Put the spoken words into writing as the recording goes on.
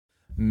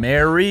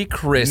Merry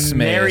Christmas.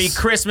 Merry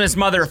Christmas,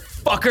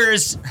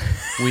 motherfuckers.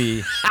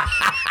 We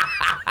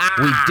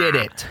did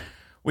it.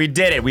 We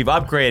did it. We've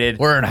upgraded.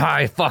 We're in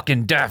high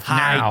fucking def now.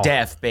 High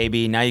def,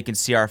 baby. Now you can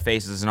see our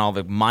faces and all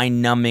the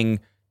mind-numbing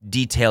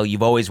detail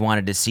you've always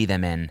wanted to see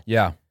them in.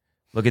 Yeah.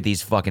 Look at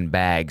these fucking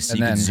bags. So And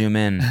you then- can zoom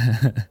in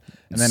and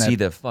then see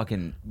the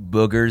fucking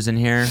boogers in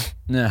here.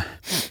 Nah.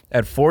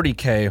 At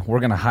 40K, we're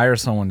going to hire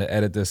someone to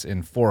edit this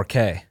in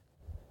 4K.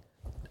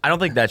 I don't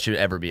think that should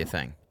ever be a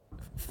thing.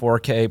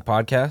 4K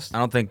podcast? I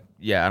don't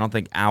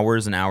think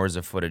hours and hours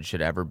of footage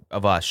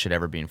of us should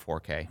ever be in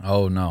 4K.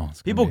 Oh, no.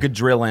 People could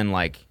drill in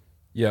like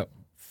Yep.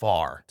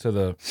 far. To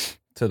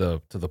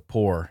the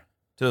poor.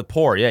 To the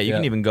poor, yeah. You Yeah.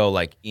 can even go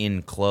like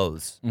in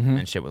clothes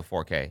and shit with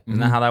 4K. Isn't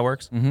that how that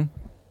works? Mm-hmm.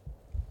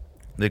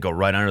 They go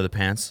right under the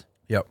pants.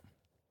 Yep.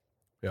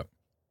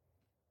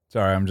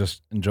 Sorry, I'm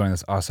just enjoying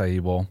this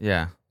acai bowl.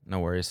 Yeah, no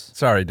worries.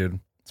 Sorry, dude.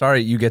 Sorry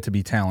you get to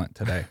be talent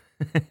today.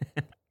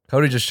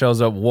 Cody just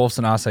shows up, wolfs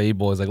and acai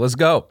bowl. He's like, let's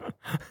go.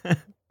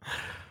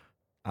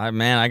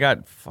 I'm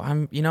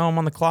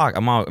on the clock.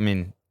 I'm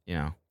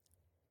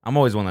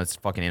always one that's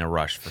fucking in a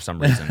rush for some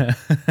reason.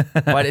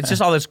 But it's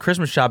just all this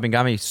Christmas shopping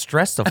got me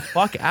stressed the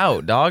fuck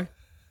out, dog.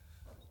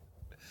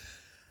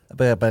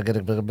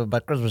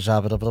 Christmas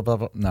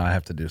shopping. No, I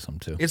have to do some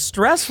too. It's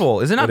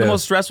stressful. Is it not the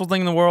most stressful thing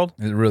in the world?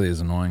 It really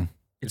is annoying.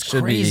 It's It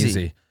should crazy. be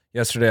easy.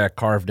 Yesterday I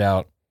carved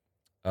out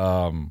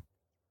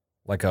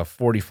like a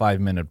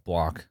 45-minute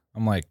block.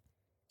 I'm like,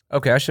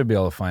 okay, I should be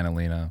able to find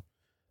Alina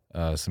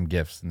some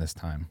gifts in this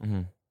time.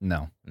 Mm-hmm.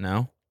 No.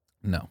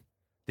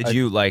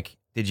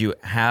 Did you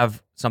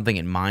have something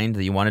in mind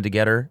that you wanted to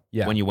get her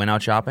when you went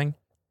out shopping?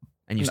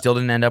 And you still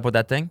didn't end up with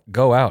that thing?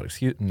 Go out.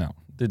 No,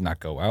 did not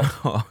go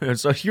out.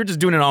 So you're just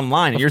doing it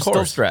online and you're still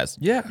course. stressed.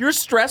 Yeah. You're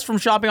stressed from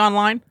shopping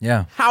online?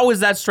 Yeah. How is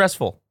that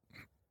stressful?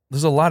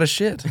 There's a lot of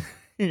shit.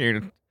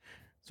 You're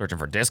searching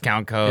for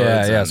discount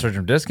codes. Yeah, searching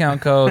for discount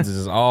codes. This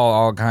is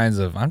all kinds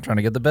of, I'm trying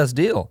to get the best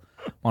deal.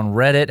 On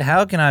Reddit,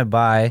 how can I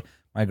buy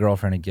my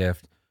girlfriend a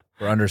gift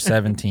for under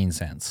 17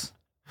 cents?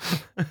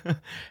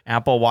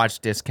 Apple Watch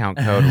discount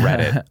code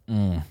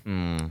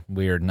Reddit.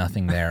 Weird,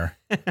 nothing there.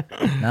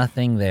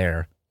 Nothing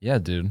there. Yeah,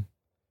 dude.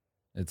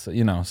 It's,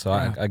 so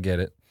I get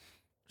it.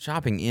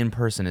 Shopping in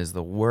person is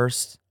the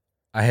worst.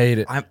 I hate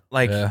it. I'm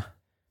like, Yeah.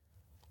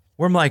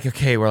 we're like,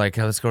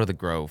 let's go to the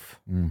Grove,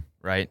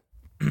 right?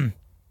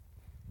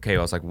 Okay,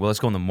 I was like, well, let's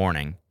go in the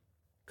morning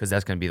because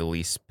that's going to be the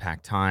least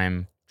packed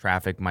time.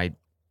 Traffic might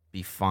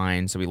be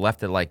fine. So we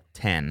left at like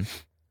 10.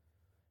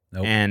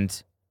 Nope.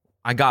 And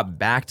I got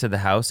back to the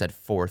house at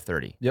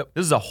 4:30. Yep.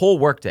 This is a whole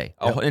work day,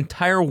 an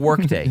entire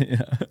work day,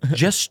 Yeah.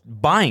 just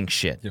buying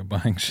shit. You're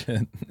buying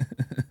shit.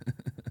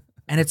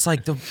 And it's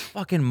like the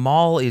fucking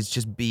mall is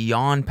just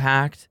beyond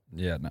packed.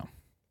 Yeah, no.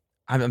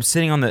 I'm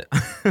sitting on the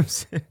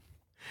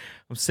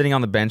I'm sitting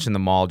on the bench in the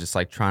mall, just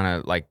like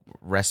trying to like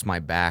rest my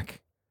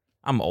back.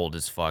 I'm old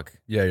as fuck.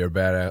 Yeah, you're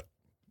bad at.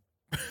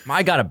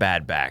 I got a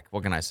bad back.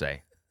 What can I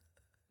say?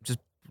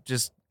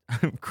 Just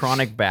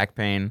chronic back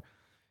pain.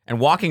 And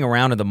walking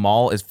around in the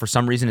mall is for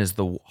some reason is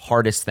the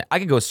hardest thing. I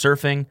can go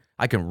surfing.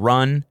 I can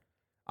run.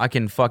 I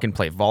can fucking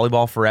play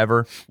volleyball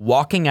forever.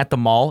 Walking at the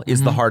mall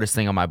is the hardest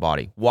thing on my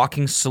body.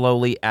 Walking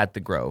slowly at the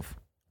Grove.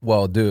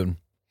 Well, dude,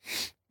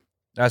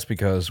 that's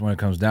because when it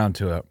comes down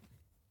to it,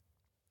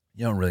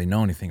 you don't really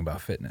know anything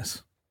about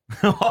fitness.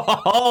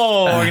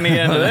 Oh, we're going to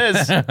get into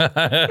this.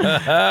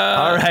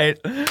 All right.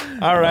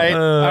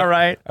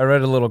 I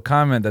read a little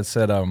comment that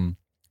said,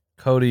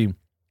 Cody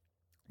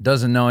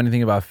doesn't know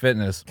anything about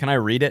fitness. Can I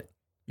read it?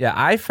 Yeah,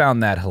 I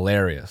found that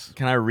hilarious.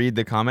 Can I read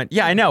the comment?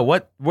 Yeah, I know.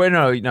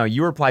 No,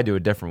 you replied to a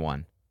different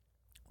one.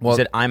 Well, You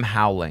said, I'm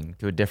howling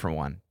to a different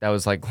one. That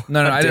was like,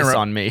 no, a I didn't. diss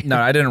on me. No,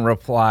 I didn't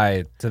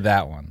reply to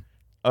that one.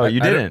 Oh,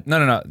 you didn't?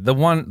 No.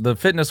 The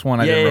fitness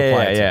one I didn't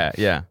reply to.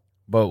 Yeah.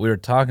 But we were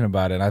talking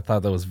about it, and I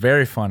thought that was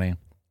very funny.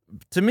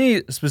 To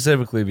me,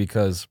 specifically,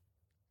 because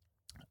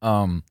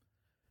when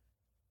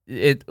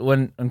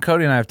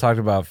Cody and I have talked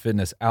about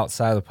fitness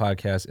outside of the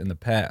podcast in the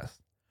past,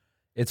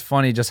 it's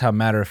funny just how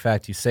matter of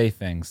fact you say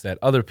things that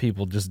other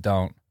people just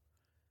don't.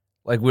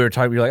 Like we were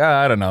talking, you're like,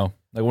 I don't know.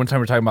 Like one time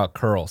we were talking about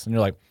curls, and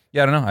you're like,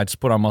 yeah, I don't know. I just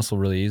put on muscle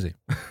really easy.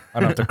 I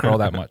don't have to curl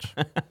that much.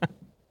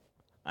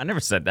 I never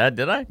said that,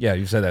 did I? Yeah,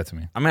 you said that to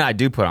me. I mean, I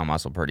do put on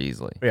muscle pretty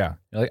easily. Yeah,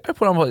 you're like I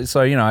put on,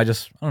 so I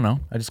don't know.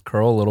 I just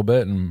curl a little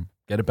bit and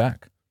get it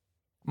back.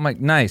 I'm like,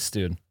 nice,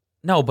 dude.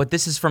 No, but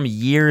this is from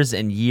years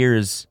and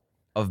years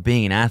of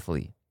being an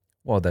athlete.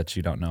 Well, that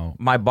you don't know.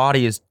 My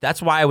body is,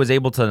 that's why I was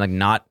able to like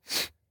not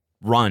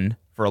run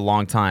for a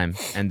long time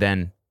and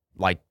then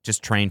like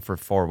just train for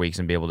 4 weeks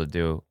and be able to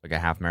do like a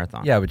half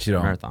marathon. Yeah, but you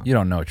don't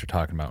know what you're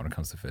talking about when it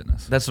comes to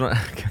fitness. That's what.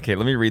 Okay,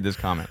 let me read this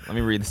comment.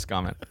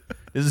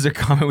 This is a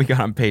comment we got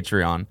on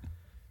Patreon.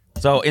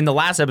 So in the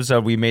last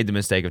episode, we made the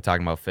mistake of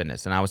talking about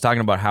fitness, and I was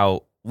talking about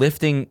how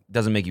lifting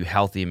doesn't make you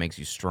healthy; it makes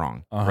you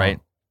strong, right?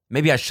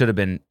 Maybe I should have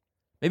been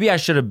a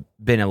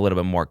little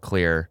bit more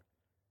clear.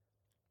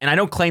 And I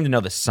don't claim to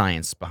know the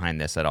science behind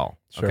this at all.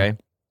 Sure. Okay,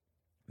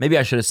 maybe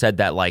I should have said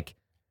that like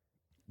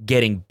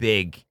getting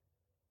big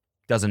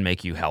doesn't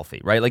make you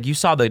healthy, right? Like you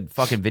saw the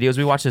fucking videos.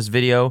 We watched this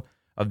video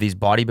of these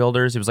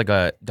bodybuilders. It was like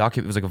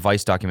a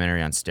Vice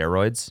documentary on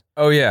steroids.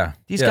 Oh yeah.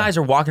 These guys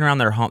are walking around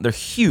their home. They're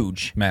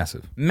huge,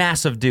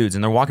 massive dudes,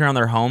 and they're walking around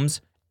their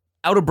homes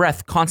out of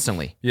breath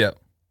constantly. Yeah.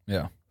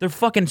 They're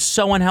fucking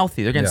so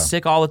unhealthy. They're getting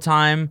sick all the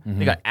time.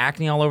 They got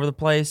acne all over the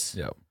place.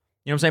 Yeah.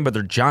 You know what I'm saying? But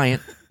they're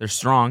giant. They're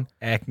strong.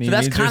 Acne. So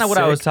that's kind of what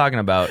I was talking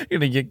about. You're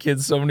gonna get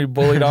kids so many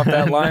bullied off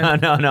that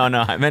line. No.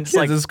 I meant just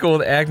kids in school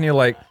with acne,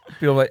 like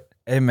people like,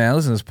 hey man,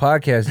 listen to this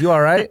podcast. You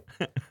all right?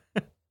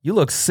 You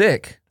look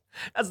sick.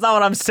 That's not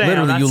what I'm saying.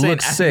 Literally, you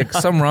look sick.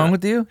 Something wrong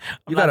with you?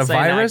 You got a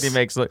virus?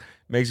 Acne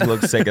makes you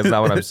look sick. That's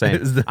not what I'm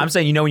saying. I'm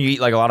saying, when you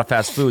eat like a lot of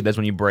fast food, that's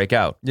when you break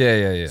out. Yeah.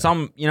 You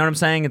know what I'm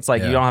saying? It's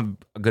like you don't have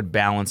a good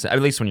balance, at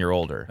least when you're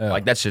older. Yeah.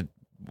 Like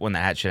when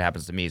that shit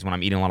happens to me is when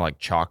I'm eating a lot of like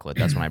chocolate.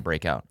 That's when I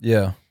break out.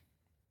 Yeah.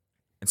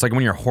 It's like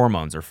when your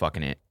hormones are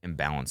fucking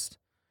imbalanced.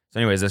 So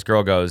anyways, this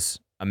girl goes,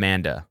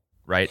 Amanda,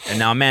 right? And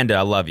now Amanda,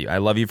 I love you. I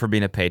love you for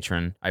being a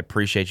patron. I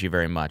appreciate you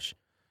very much.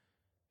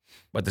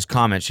 But this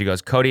comment, she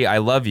goes, Cody, I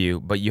love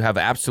you, but you have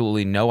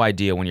absolutely no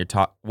idea when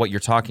what you're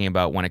talking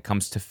about when it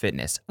comes to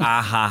fitness.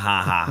 Ah, ha,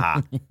 ha, ha,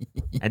 ha.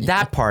 And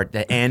that part,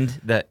 the end,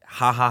 the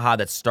ha, ha, ha,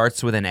 that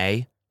starts with an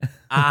A. Ah,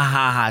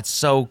 ha, ha, it's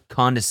so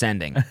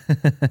condescending.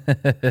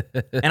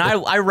 And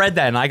I read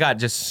that and I got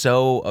just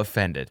so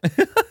offended.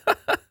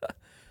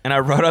 And I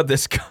wrote out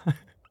this.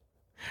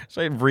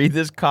 Should I read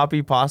this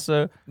copy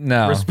pasta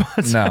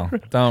response? No,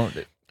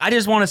 don't. I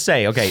just want to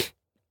say, okay,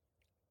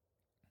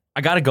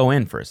 I got to go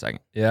in for a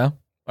second. Yeah?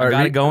 I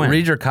got to go in.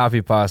 Read your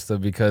copy pasta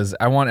because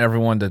I want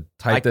everyone to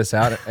type this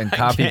out and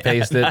copy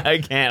paste it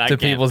to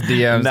people's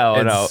DMs. No,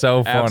 it's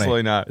so funny.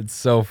 Absolutely not. It's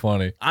so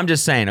funny. I'm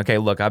just saying, okay,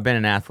 look, I've been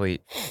an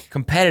athlete,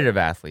 competitive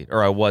athlete,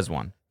 or I was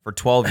one, for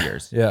 12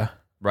 years. Yeah.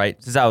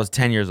 Right? Since I was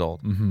 10 years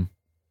old. Mm-hmm.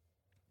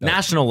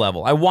 National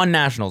level. I won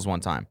nationals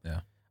one time. Yeah.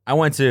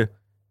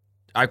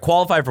 I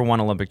qualified for one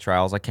Olympic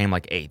trials. I came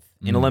like 8th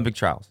in Olympic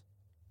trials.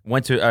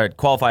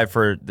 Qualified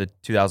for the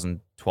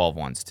 2012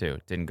 ones too.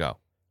 Didn't go,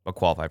 but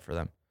qualified for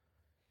them.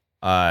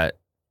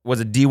 Was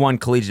a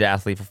D1 collegiate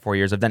athlete for 4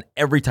 years. I've done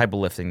every type of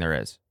lifting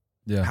there is.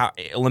 Yeah.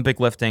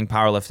 Olympic lifting,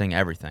 powerlifting,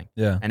 everything.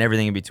 Yeah. And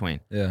everything in between.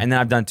 Yeah. And then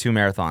I've done 2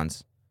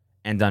 marathons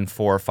and done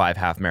 4 or 5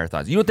 half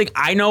marathons. You don't think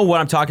I know what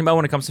I'm talking about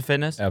when it comes to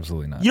fitness?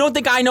 Absolutely not. You don't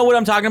think I know what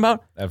I'm talking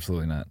about?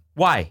 Absolutely not.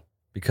 Why?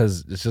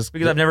 Because it's just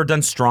I've never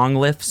done strong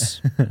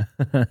lifts.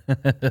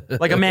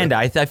 Like Amanda,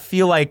 I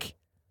feel like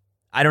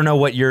I don't know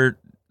what you're.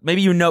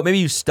 Maybe you know. Maybe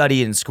you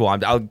study in school.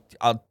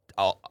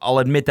 I'll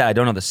admit that I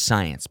don't know the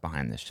science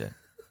behind this shit.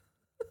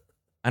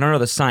 I don't know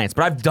the science,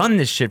 but I've done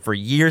this shit for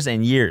years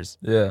and years.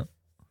 Yeah.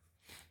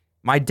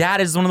 My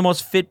dad is one of the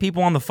most fit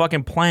people on the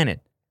fucking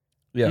planet.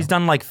 Yeah. He's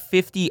done like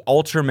 50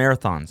 ultra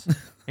marathons,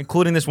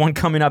 including this one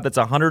coming up that's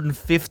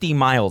 150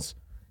 miles.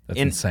 That's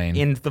insane.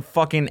 In the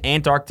fucking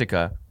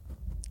Antarctica.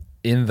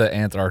 In the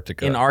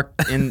Antarctica.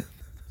 In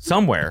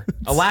somewhere.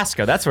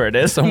 Alaska, that's where it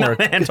is. Somewhere.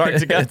 Not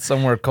Antarctica. It's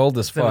somewhere cold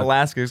as fuck. In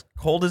Alaska. It's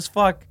cold as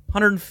fuck.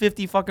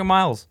 150 fucking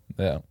miles.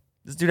 Yeah.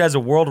 This dude has a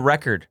world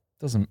record.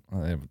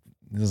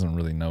 He doesn't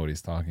really know what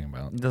he's talking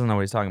about. He doesn't know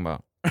what he's talking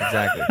about.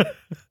 Exactly.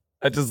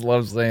 I just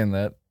love saying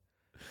that.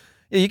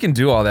 Yeah, you can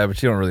do all that,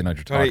 but you don't really know what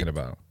you're talking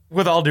about.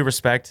 With all due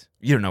respect,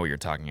 you don't know what you're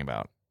talking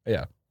about.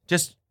 Yeah.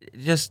 Just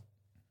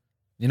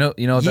you know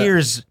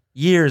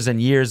years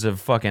and years of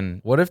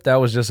fucking. What if that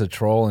was just a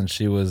troll and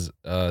she was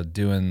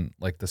doing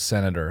like the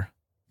senator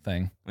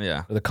thing?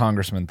 Yeah. Or the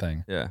congressman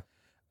thing. Yeah.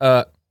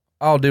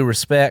 All due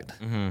respect,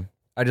 Mm-hmm.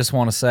 I just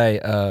want to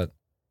say,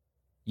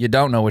 you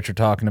don't know what you're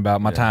talking about.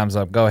 My time's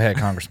up. Go ahead,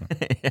 Congressman.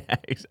 Yeah,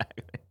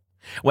 exactly.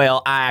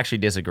 Well, I actually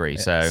disagree.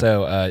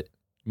 So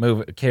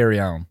carry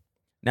on.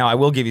 Now I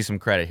will give you some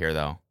credit here,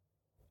 though.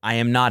 I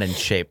am not in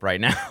shape right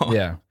now.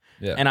 Yeah.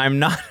 Yeah. And I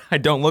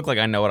don't look like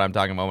I know what I'm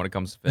talking about when it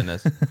comes to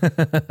fitness.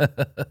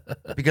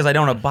 Because I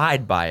don't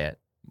abide by it.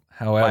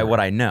 However. By what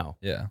I know.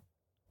 Yeah.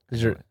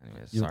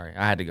 Anyways, sorry.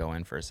 I had to go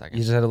in for a second.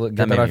 You just had to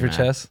get that off your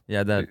chest?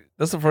 Yeah.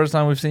 That's the first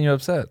time we've seen you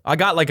upset. I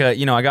got like a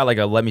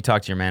let me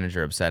talk to your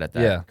manager upset at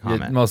that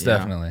comment. Yeah, most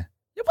definitely.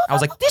 I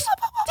was like, this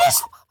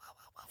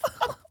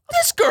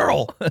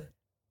girl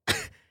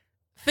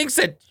thinks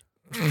that.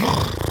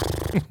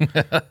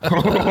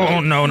 Oh,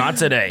 no, not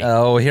today.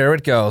 Oh, here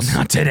it goes.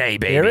 Not today,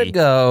 baby. Here it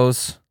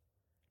goes.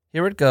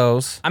 Here it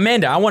goes.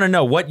 Amanda, I want to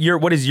know what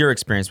is your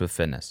experience with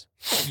fitness?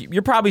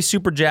 You're probably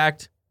super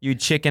jacked. You eat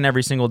chicken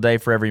every single day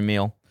for every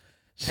meal.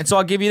 And so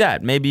I'll give you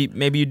that. Maybe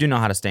you do know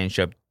how to stay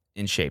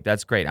in shape.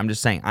 That's great. I'm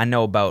just saying, I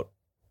know about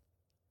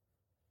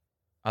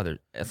other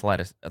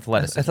athleticism.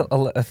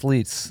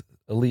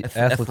 Elite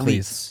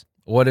athletes.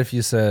 What if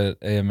you said,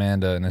 hey,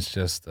 Amanda, and it's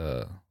just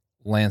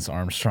Lance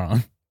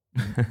Armstrong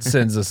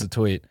sends us a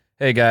tweet.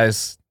 Hey,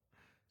 guys,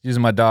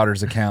 using my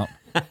daughter's account.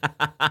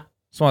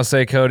 Just want to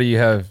say, Cody, you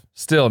have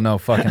still no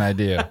fucking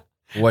idea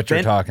what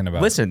you're talking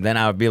about. Listen, then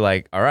I would be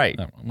like, all right,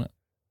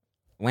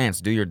 Lance,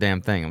 do your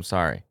damn thing. I'm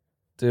sorry.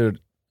 Dude,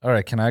 all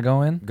right, can I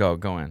go in? Go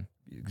in.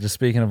 Just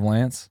speaking of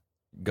Lance.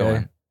 Go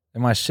in.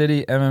 In my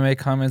shitty MMA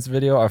comments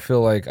video, I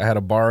feel like I had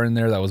a bar in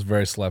there that was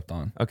very slept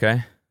on.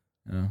 Okay.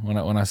 You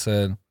know, when I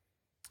said,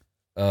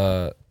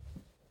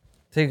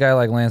 take a guy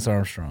like Lance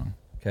Armstrong,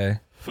 okay?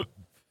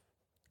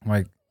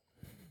 Like,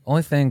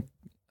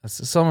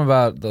 something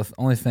about the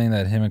only thing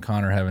that him and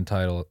Connor have in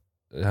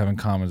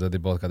common is that they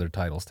both got their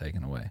titles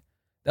taken away.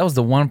 That was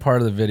the one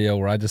part of the video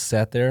where I just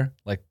sat there,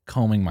 like,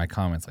 combing my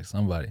comments, like,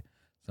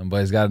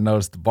 somebody's got to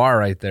notice the bar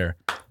right there.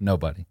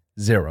 Nobody.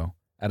 0.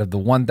 Out of the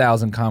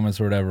 1,000 comments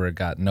or whatever it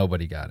got,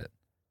 nobody got it.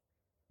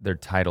 Their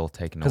title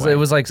taken away. Because it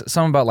was like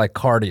something about like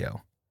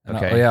cardio. And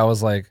Okay. I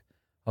was like,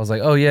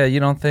 oh yeah, you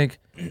don't think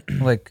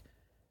like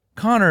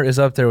Connor is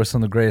up there with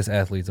some of the greatest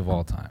athletes of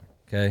all time.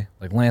 Okay,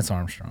 like Lance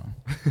Armstrong.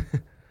 I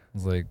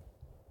was like,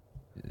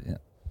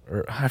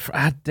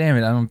 yeah, damn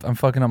it, I'm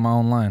fucking up my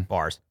own line.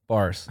 Bars.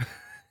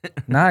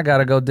 Now I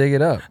gotta go dig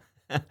it up.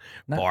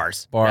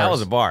 Bars. Bars. That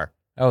was a bar.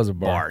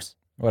 Bars.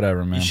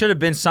 Whatever, man. You should have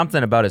been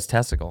something about his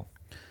testicle.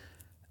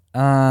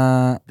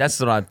 That's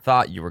what I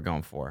thought you were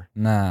going for.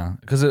 Nah,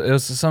 because it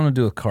was something to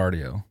do with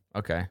cardio.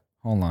 Okay.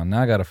 Hold on,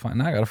 now I gotta find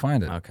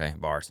it. Okay,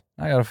 bars.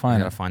 I gotta find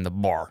I gotta find the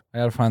bar. I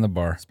gotta find the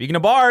bar. Speaking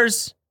of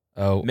bars,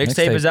 Oh,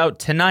 mixtape is out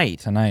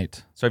tonight.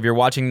 So if you're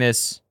watching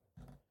this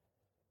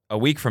a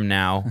week from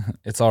now,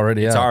 It's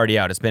already it's out. already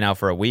out. It's been out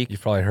for a week.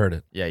 You've probably heard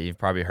it. Yeah, you've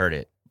probably heard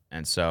it.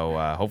 And so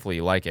hopefully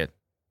you like it.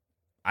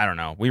 I don't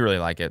know. We really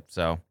like it.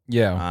 So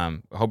Yeah.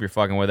 I hope you're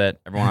fucking with it.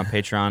 Everyone on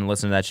Patreon,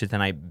 listen to that shit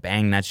tonight.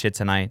 Bang that shit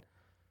tonight.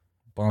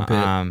 Bump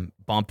it.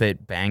 Bump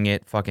it, bang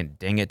it, fucking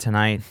ding it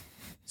tonight.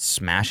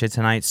 Smash it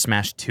tonight.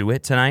 Smash to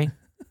it tonight.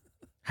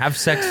 Have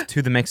sex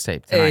to the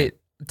mixtape tonight.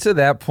 Hey, to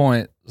that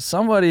point,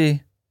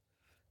 somebody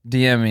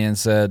DM me and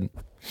said,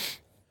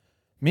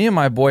 me and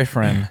my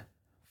boyfriend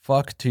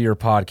fuck to your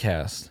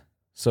podcast.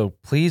 So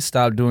please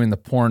stop doing the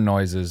porn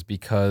noises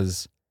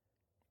because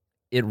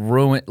we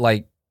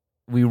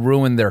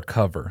ruined their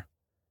cover.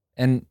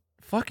 And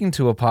fucking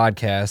to a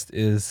podcast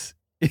is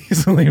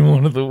easily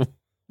one of the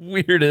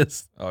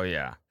weirdest. Oh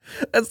yeah.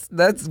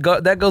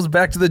 That goes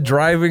back to the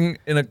driving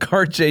in a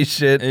car chase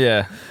shit.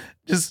 Yeah.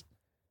 Just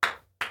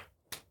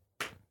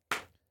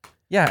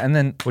yeah, and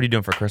then What are you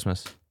doing for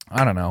Christmas?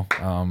 I don't know.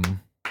 I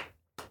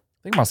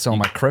think about selling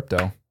my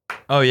crypto.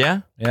 Oh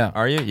yeah? Yeah,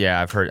 Are you?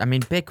 Yeah, I've heard. I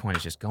mean, Bitcoin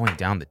is just going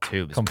down the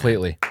tubes.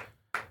 completely. Man.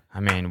 I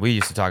mean, we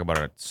used to talk about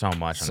it so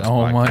much on this So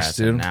podcast, much,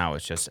 dude. and now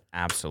it's just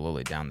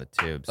absolutely down the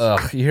tubes.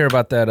 Ugh, you hear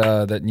about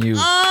that new?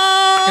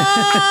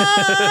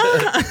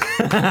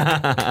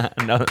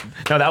 no,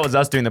 that was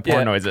us doing the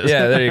porn noises.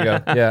 Yeah, there you go.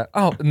 Yeah.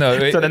 Oh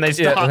no. So then they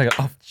yeah, stop. they go,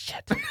 oh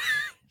shit.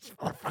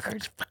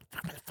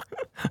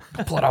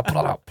 Pull it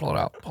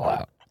out.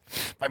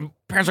 My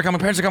parents are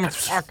coming.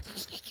 Fuck.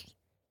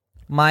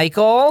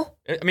 Michael.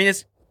 I mean,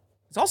 it's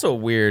also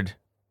weird.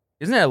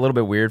 Isn't it a little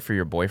bit weird for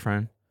your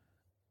boyfriend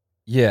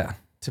Yeah.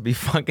 to be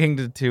fucking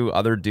to two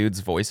other dudes'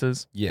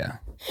 voices? Yeah.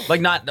 Like,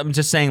 not. I'm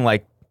just saying,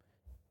 like,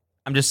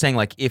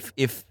 if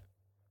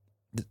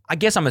I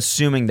guess I'm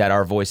assuming that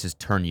our voices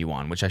turn you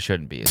on, which I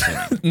shouldn't be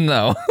assuming.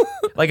 No.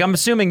 Like, I'm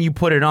assuming you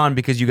put it on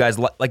because you guys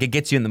like it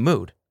gets you in the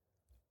mood,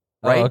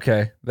 right? Oh,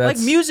 okay. Like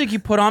music you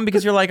put on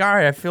because you're like, all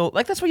right, I feel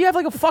like that's why you have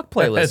like a fuck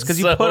playlist because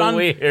you so put on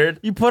weird.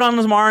 you put on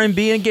some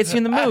R&B and it gets you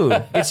in the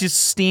mood, gets you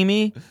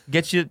steamy,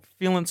 gets you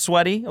feeling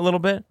sweaty a little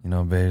bit. You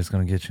know, babe, it's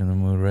gonna get you in the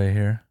mood right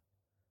here.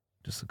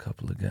 Just a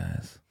couple of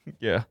guys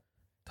Yeah.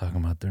 talking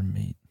about their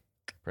meat.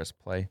 Press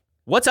play.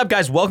 What's up,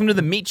 guys? Welcome to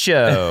the Meat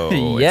Show.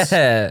 It's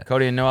Yeah.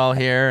 Cody and Noel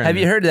here. Have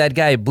you heard of that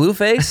guy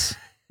Blueface?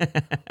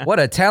 What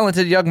a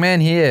talented young man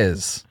he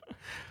is.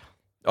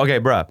 Okay,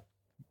 bruh.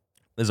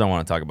 This is what I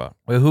want to talk about.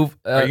 Wait,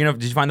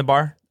 Did you find the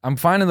bar? I'm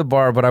finding the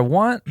bar, but I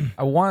want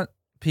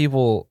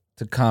people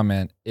to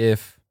comment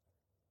if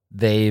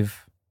they've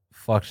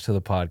fucked to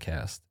the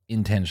podcast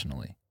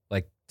intentionally.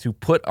 Like to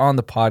put on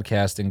the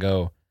podcast and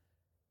go,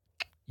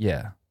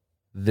 yeah,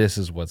 this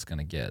is what's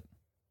gonna get.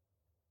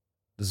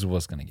 This is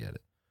what's gonna get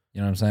it.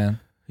 You know what I'm saying?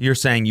 You're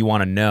saying you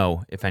want to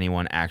know if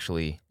anyone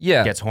actually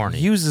Yeah. gets horny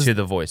Uses to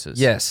the voices.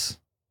 Yes.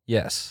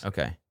 Yes.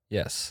 Okay.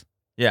 Yes.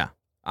 Yeah.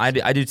 I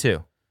do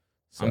too.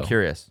 I'm So-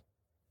 curious.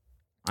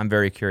 I'm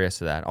very curious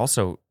to that.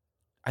 Also,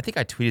 I think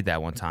I tweeted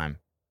that one time.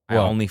 I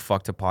What? only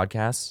fuck to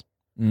podcasts.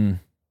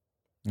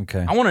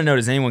 Okay. I want to know,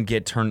 does anyone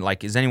get turned,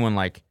 like, is anyone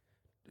like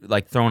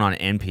thrown on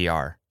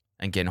NPR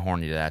and getting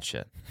horny to that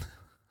shit?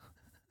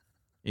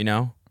 You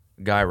know?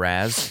 Guy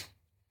Raz.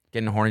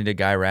 Getting horny to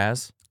Guy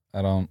Raz.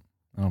 I don't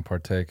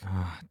partake.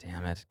 Oh,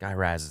 damn it. Guy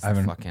Raz is I the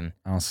haven't- fucking,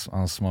 I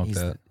don't smoke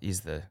that.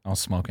 he's the, I don't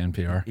smoke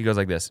NPR. he goes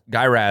like this.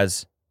 Guy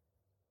Raz,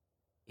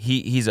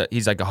 he's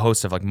like a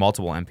host of like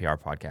multiple NPR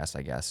podcasts,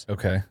 I guess.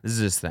 Okay. This is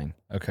his thing.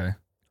 Okay.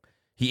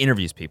 He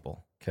interviews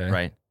people. Okay.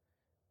 Right.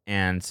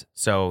 And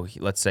so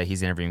let's say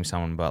he's interviewing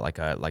someone about like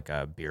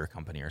a beer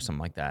company or something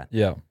like that.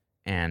 Yeah.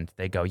 And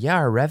they go, yeah,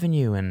 our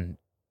revenue in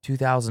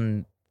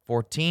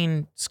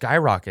 2014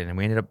 skyrocketed and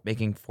we ended up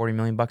making $40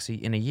 million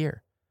in a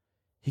year.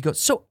 He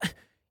goes,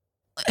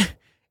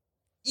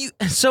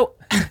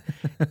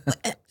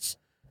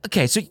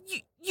 okay, so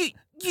you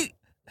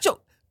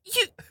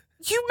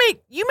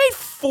made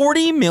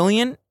 $40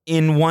 million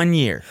in 1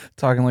 year.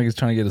 Talking like he's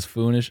trying to get his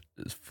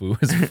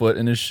foot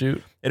in his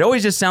shoe. It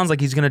always just sounds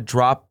like he's gonna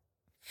drop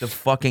the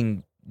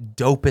fucking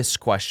dopest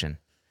question.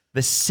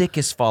 the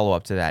sickest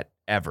follow-up to that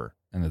ever.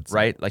 And it's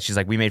Right? Like she's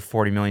like, we made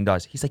 $40 million.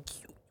 He's like,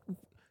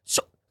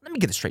 so let me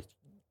get this straight.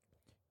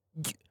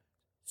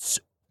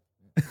 So,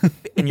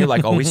 and you're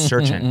like, oh, he's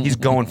searching. He's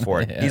going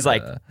for it. Yeah. He's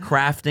like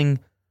crafting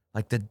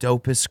like the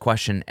dopest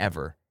question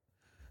ever.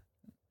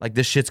 Like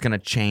this shit's gonna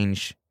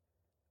change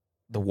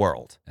the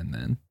world. And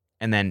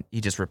then he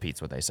just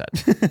repeats what they said.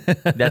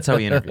 That's how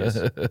he interviews.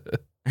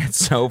 It's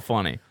so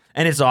funny.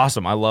 And it's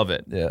awesome. I love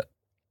it. Yeah.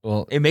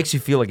 Well, It makes you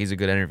feel like he's a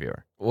good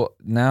interviewer. well,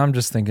 now I'm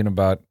just thinking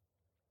about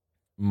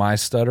my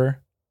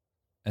stutter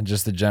and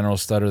just the general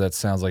stutter that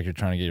sounds like you're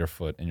trying to get your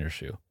foot in your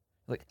shoe.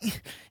 Like,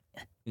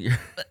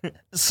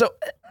 so.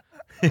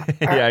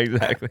 Yeah,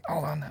 exactly.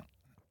 Hold on now.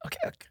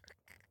 Okay.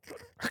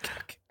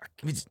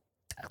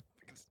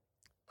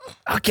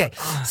 Okay.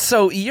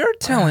 So you're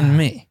telling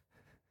me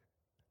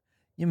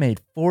you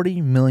made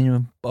 40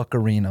 million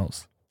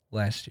buccarinos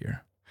last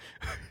year.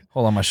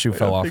 Hold on, my shoe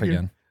fell off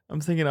again.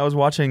 I'm thinking I was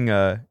watching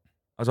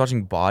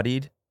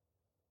Bodied,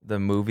 the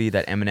movie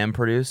that Eminem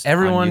produced. on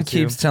Everyone YouTube.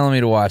 keeps telling me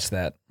to watch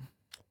that.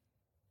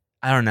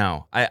 I don't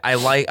know.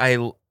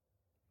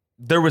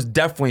 There was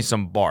definitely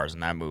some bars in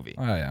that movie.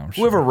 Oh yeah, I'm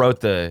sure. Whoever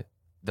wrote the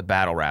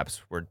battle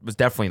raps was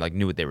definitely like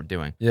knew what they were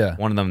doing. Yeah.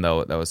 One of them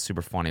though that was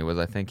super funny was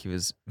I think he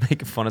was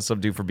making fun of some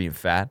dude for being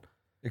fat,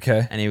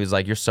 Okay. and he was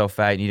like, "You're so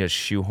fat, you need a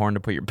shoehorn to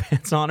put your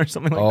pants on," or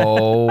something like that.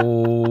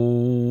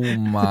 Oh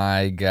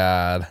my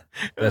God.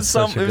 It was, That's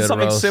such a it was good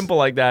something roast. simple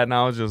like that, and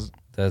I was just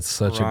That's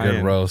such a good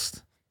Ryan.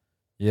 roast.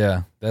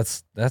 Yeah,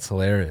 that's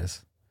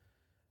hilarious.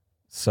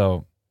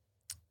 So,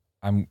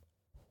 I'm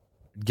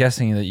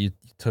guessing that you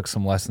took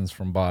some lessons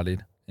from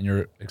Bodied, and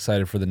you're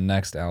excited for the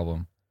next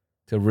album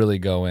to really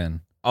go in.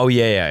 oh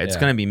yeah. It's Yeah.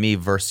 gonna be me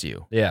versus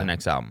you. Yeah. The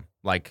next album,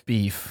 like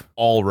Beef.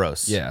 all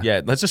roasts.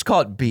 Yeah. Let's just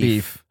call it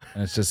beef.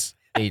 And it's just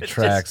 8 It's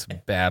tracks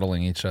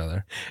battling each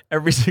other.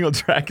 Every single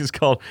track is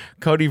called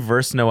Cody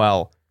vs.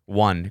 Noel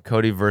 1,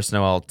 Cody vs.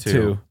 Noel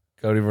 2.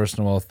 Cody vs.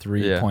 Noel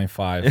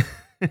 3.5.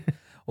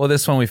 Well,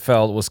 this one we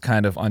felt was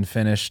kind of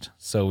unfinished,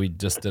 so we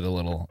just did a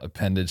little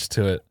appendage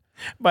to it.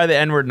 By the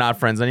end, we're not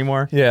friends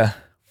anymore. Yeah.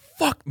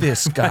 Fuck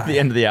this guy. At the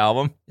end of the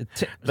album, It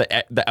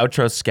the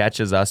outro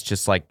sketch is us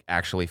just like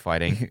actually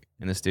fighting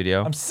in the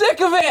studio. I'm sick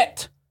of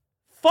it.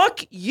 Fuck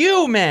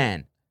you,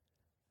 man.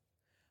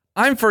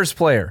 I'm first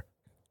player.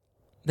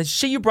 The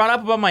shit you brought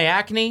up about my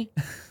acne,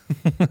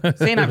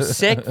 saying I'm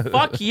sick.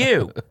 Fuck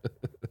you.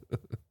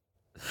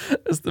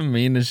 That's the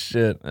meanest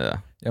shit. Yeah.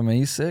 Yeah, man,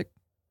 you sick?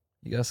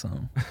 You got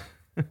something.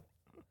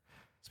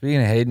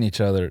 Speaking of hating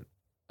each other,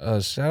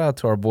 shout out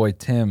to our boy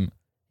Tim.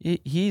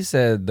 He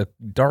said the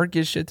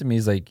darkest shit to me.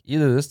 He's like,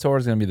 either this tour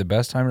is going to be the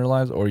best time of your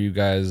lives or you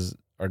guys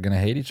are going to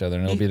hate each other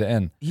and it'll be the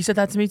end. He said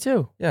that to me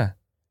too. Yeah.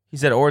 He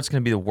said, or it's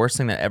going to be the worst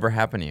thing that ever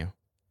happened to you.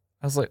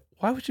 I was like,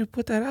 why would you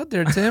put that out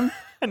there, Tim?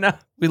 No.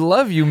 We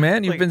love you,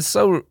 man. You've Like- been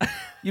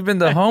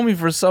the homie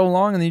for so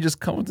long, and then you just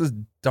come with this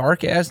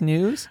dark ass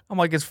news. I'm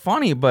like, it's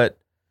funny, but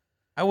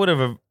I would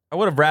have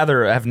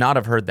rather have not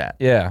have heard that.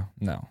 Yeah,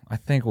 no, I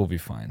think we'll be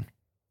fine.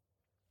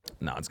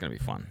 No, it's gonna be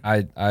fun. I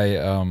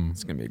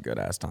It's gonna be a good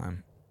ass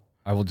time.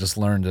 I will just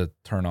learn to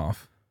turn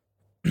off.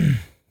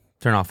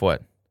 Turn off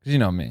what? 'Cause you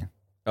know me.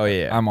 Oh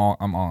yeah. I'm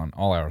on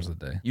all hours of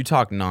the day, You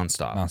talk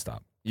nonstop. nonstop.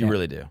 You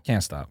really do.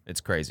 Can't stop.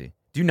 It's crazy.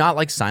 Do you not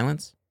like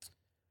silence?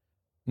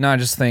 No, I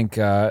just think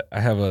I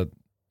have a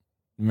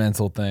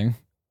mental thing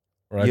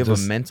where You I have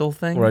just a mental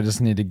thing? where I just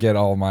need to get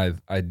all my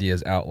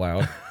ideas out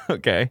loud.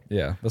 Okay.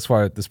 Yeah, that's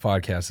why this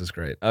podcast is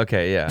great.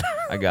 Okay, yeah.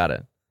 I got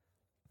it.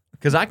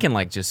 Because I can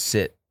like just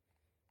sit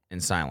in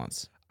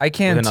silence I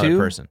can with another too.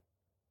 person.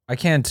 I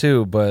can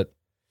too, but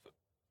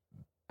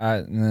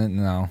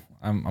no,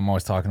 I'm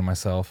always talking to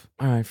myself.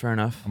 All right, fair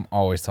enough. I'm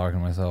always talking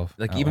to myself.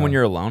 Like out even when loud.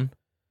 you're alone?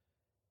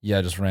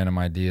 Yeah, just random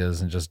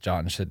ideas and just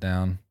jotting shit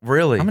down.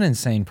 Really? I'm an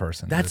insane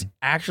person. That's dude.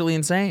 actually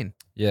insane.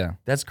 Yeah.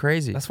 That's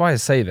crazy. That's why I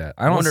say that.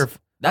 I I don't wonder if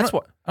that's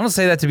what I don't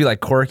say that to be like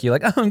quirky,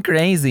 like oh, I'm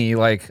crazy.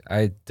 Like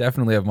I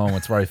definitely have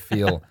moments where I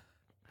feel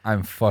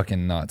I'm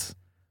fucking nuts.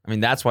 I mean,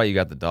 that's why you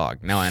got the dog.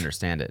 Now I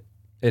understand it.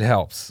 It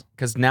helps.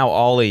 Because now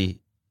Ollie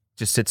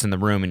just sits in the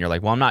room and you're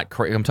like, well, I'm not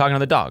crazy. I'm talking to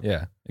the dog.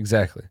 Yeah,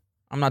 exactly.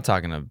 I'm not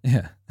talking to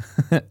Yeah.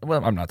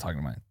 Well, I'm not talking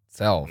to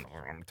myself.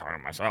 I'm talking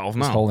to myself. Just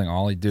No. holding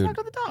Ollie, dude. Talk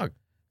to the dog.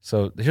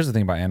 So here's the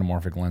thing about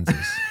anamorphic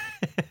lenses.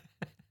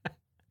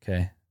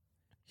 Okay.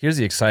 Here's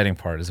the exciting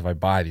part is if I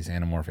buy these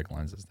anamorphic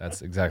lenses.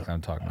 That's exactly what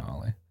I'm talking to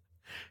Ollie.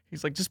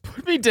 He's like, just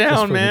put me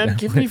down, put me man. down,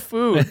 Give me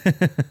food.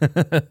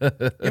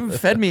 You haven't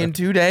fed me in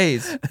 2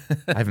 days.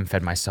 I haven't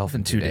fed myself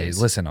in 2 days.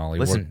 Listen, Ollie.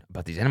 Listen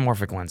about these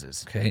anamorphic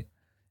lenses. Okay.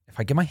 If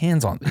I get my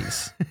hands on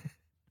these,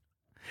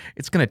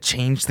 It's going to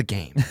change the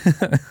game.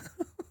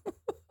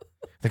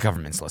 The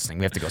government's listening.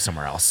 We have to go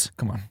somewhere else.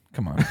 come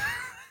on.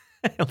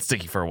 Let's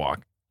take you for a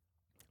walk.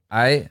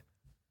 I've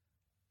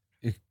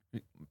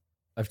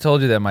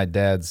told you that my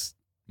dad's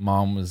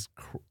mom was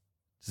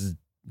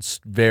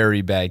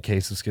very bad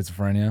case of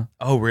schizophrenia.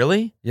 Oh,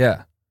 really?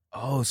 Yeah.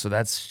 Oh, so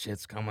that's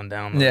shit's coming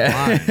down the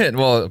Yeah. line.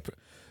 Well,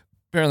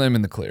 apparently I'm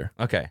in the clear.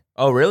 Okay.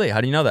 Oh, really?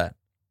 How do you know that?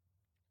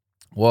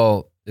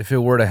 Well, if it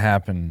were to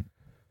happen,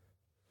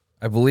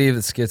 I believe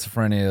that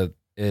schizophrenia,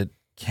 it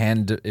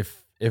can,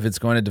 if it's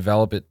going to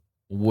develop, it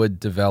would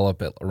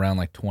develop at around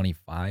like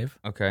 25.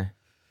 Okay.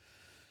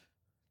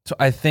 So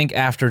I think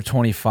after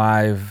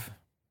 25,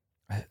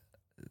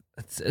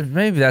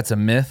 maybe that's a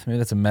myth. Maybe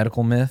that's a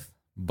medical myth.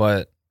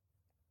 But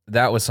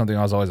that was something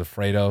I was always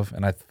afraid of.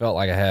 And I felt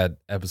like I had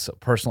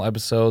personal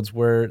episodes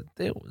where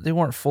they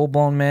weren't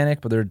full-blown manic,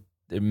 but they're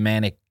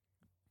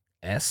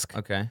manic-esque.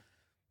 Okay.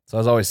 So I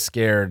was always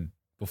scared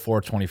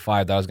before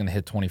 25 that I was going to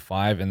hit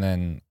 25, and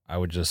then I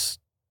would just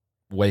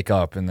wake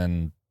up, and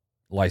then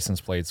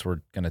license plates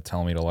were going to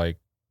tell me to, like,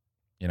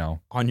 you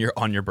know, on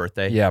your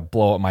birthday. Yeah,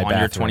 blow up my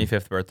bathroom. On your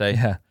 25th birthday.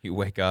 Yeah. You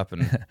wake up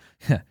and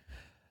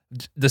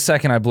the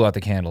second I blew out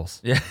the candles.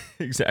 Yeah,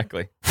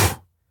 exactly.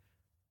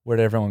 Where'd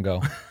everyone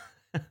go?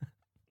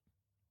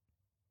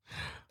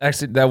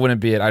 Actually, that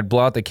wouldn't be it. I'd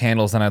blow out the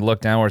candles, and I'd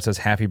look down where it says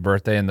happy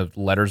birthday, and the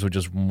letters would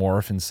just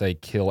morph and say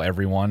kill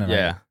everyone. And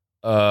yeah.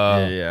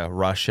 Yeah.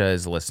 Russia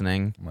is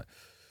listening. What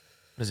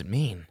does it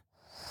mean?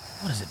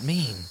 What does it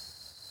mean?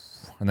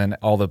 And then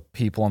all the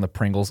people on the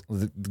Pringles,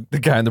 the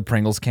guy in the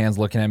Pringles cans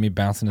looking at me,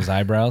 bouncing his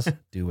eyebrows.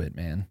 Do it,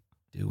 man.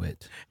 Do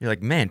it. You're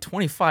like, man,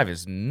 25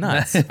 is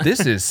nuts.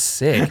 This is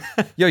sick.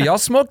 Yo, y'all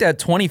smoked at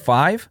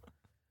 25?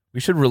 We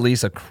should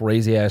release a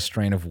crazy ass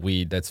strain of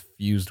weed that's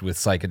fused with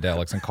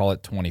psychedelics and call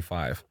it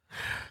 25.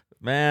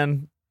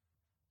 Man,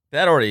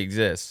 that already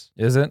exists.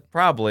 Is it?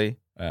 Probably.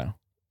 Yeah.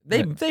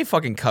 They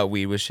fucking cut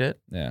weed with shit.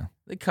 Yeah.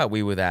 They cut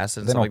weed with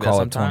acid. And They stuff don't like call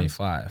that it sometimes.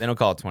 25. They don't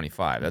call it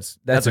 25.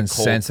 That's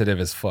insensitive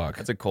as fuck.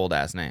 That's a cold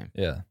ass name.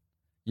 Yeah.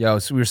 Yo,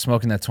 so we were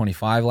smoking that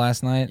 25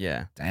 last night?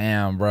 Yeah.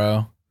 Damn,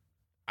 bro.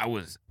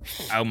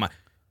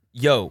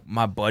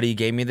 My buddy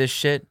gave me this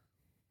shit.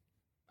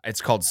 It's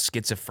called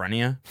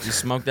schizophrenia. You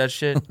smoke that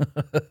shit?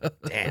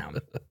 Damn.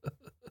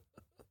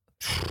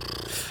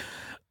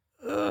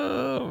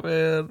 Oh,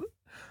 man.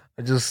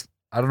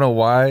 I don't know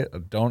why.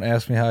 Don't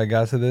ask me how I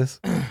got to this.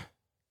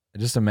 I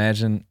just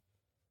imagine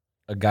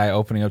a guy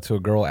opening up to a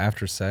girl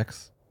after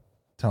sex,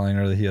 telling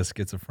her that he has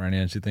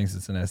schizophrenia and she thinks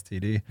it's an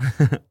STD.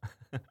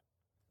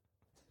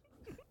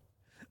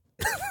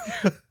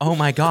 Oh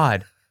my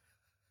God.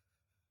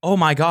 Oh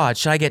my God.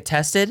 Should I get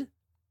tested?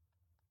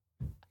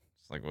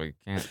 It's like, well, you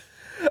can't.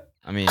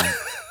 I mean,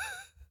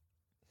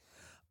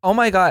 oh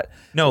my God.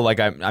 No,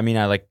 like, I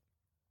like,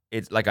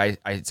 it's like,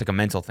 it's like a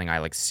mental thing. I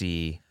like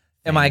see.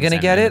 Am I going to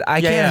get it? I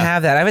can't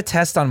have that. I have a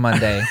test on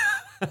Monday.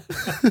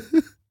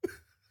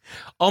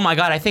 Oh my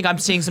God, I think I'm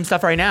seeing some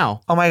stuff right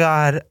now. Oh my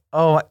God.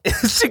 Oh,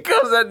 she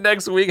goes that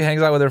next week,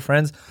 hangs out with her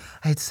friends.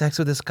 I had sex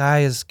with this guy,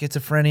 has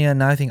schizophrenia, and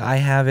now I think I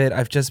have it.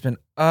 I've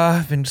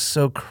been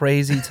so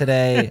crazy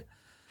today.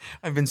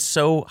 I've been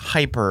so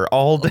hyper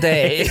all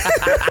day.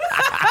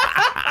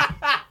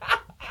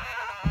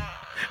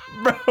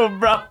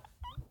 Bro.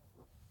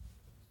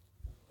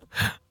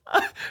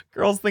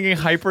 Girls thinking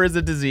hyper is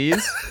a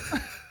disease.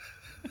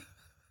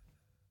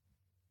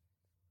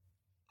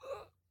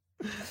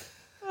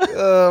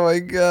 Oh my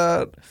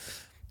God.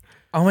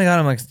 Oh my God,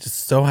 I'm like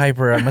just so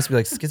hyper. I must be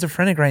like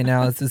schizophrenic right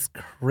now. This is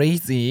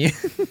crazy.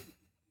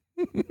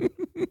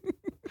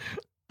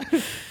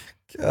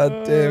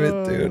 God damn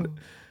it, dude.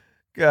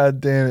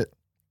 God damn it.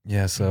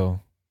 Yeah, so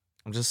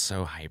I'm just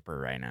so hyper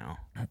right now.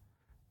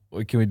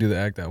 Wait, can we do the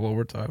act out one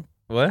more time?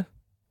 What?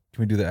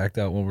 Can we do the act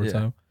out one more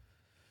time?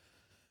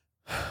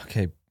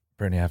 Okay,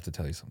 Brittany, I have to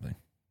tell you something.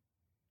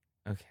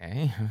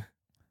 Okay.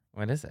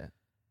 What is it?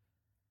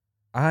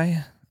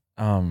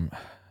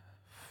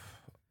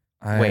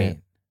 Wait.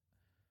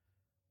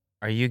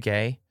 Are you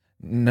gay?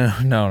 No.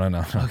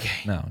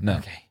 Okay. No.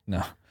 Okay.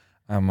 No.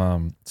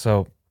 I'm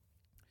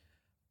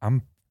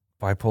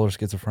bipolar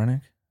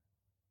schizophrenic.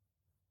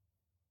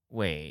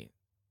 Wait.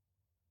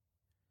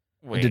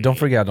 Don't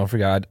forget. I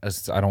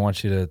don't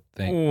want you to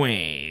think.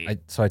 Wait.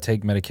 So I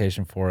take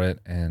medication for it,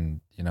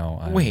 and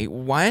Wait,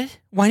 what?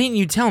 Why didn't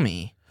you tell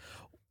me?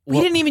 We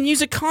didn't even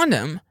use a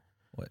condom.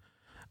 What?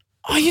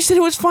 Oh, you said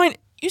it was fine.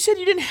 You said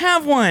you didn't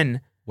have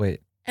one.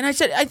 Wait. And I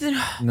said I did.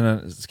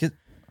 No.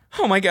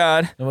 Oh my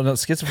God. No,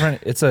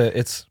 schizophrenic. It's.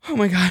 Oh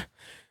my God.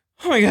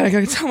 Oh my God. I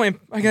gotta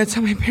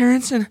tell my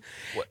parents, and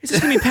is this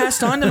gonna be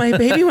passed on to my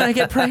baby when I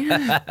get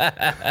pregnant?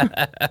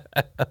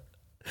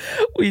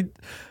 We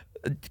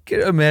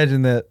can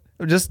imagine that.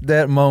 Just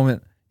that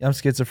moment. I'm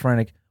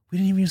schizophrenic. We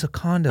didn't even use a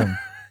condom.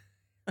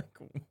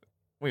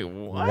 Wait,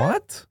 what?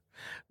 What?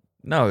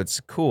 No,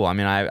 it's cool. I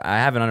mean, I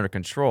have it under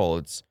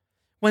control.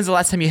 When's the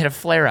last time you had a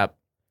flare up?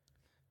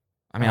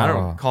 I mean, I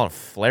don't call it a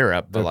flare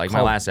up, but like my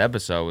last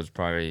episode was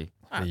probably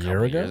a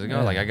year ago. Years ago.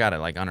 Yeah. Like I got it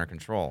like under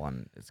control,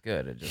 and it's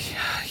good. It just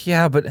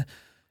yeah, but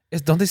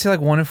don't they say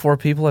like 1 in 4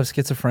 people have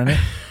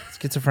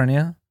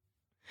schizophrenia?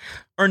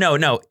 Or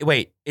no.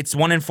 Wait, it's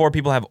 1 in 4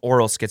 people have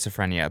oral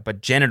schizophrenia,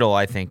 but genital,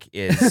 I think,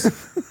 is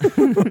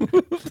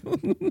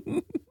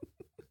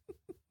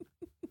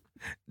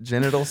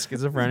genital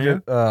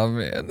schizophrenia. Oh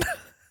man,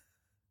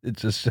 it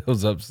just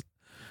shows up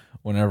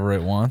whenever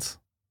it wants.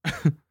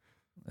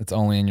 It's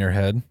only in your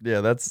head.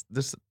 Yeah, that's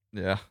just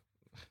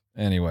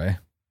Anyway,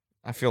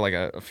 I feel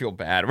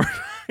bad.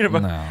 We're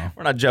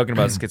not joking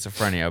about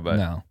schizophrenia, but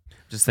no.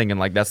 Just thinking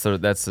like that's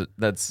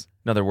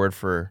another word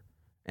for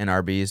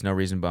NRBs, no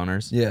reason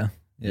boners. Yeah.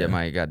 Yeah,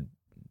 my got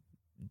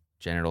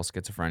genital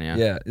schizophrenia.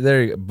 Yeah,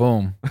 there you go.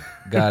 Boom.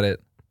 Got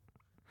it.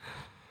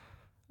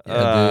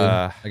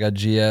 Yeah, dude. I got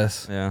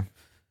GS. Yeah.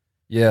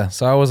 Yeah,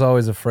 so I was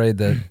always afraid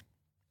that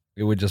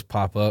it would just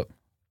pop up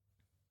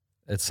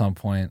at some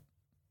point.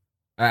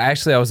 I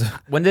was...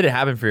 When did it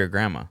happen for your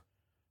grandma?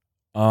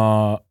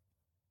 I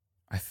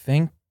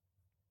think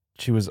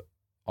she was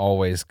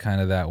always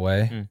kind of that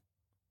way.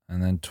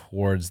 And then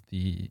towards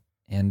the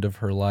end of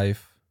her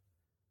life,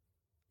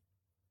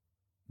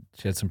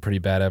 she had some pretty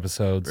bad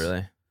episodes.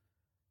 Really?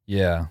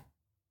 Yeah.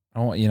 I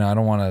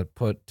don't want to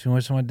put too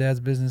much of my dad's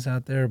business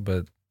out there,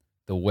 but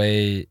the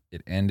way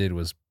it ended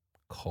was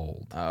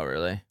cold. Oh,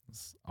 really?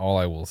 That's all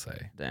I will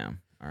say.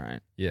 Damn. All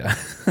right. Yeah.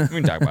 We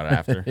can talk about it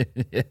after.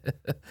 Yeah.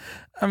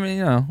 I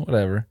mean,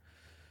 whatever.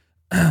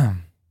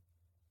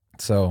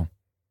 So,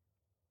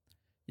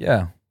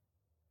 yeah.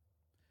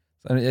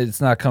 I mean,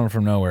 it's not coming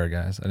from nowhere,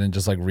 guys. I didn't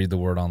just like read the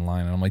word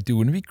online and I'm like, dude,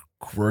 wouldn't it be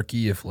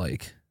quirky if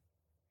like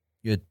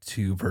you had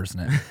two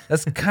personalities?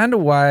 That's kind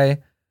of why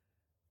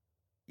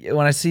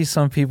when I see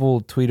some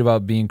people tweet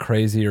about being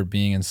crazy or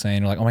being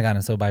insane, they're like, oh my God,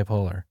 I'm so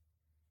bipolar.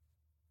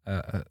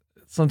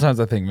 Sometimes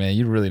I think, man,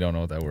 you really don't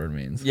know what that word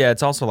means. Yeah,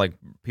 it's also like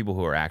people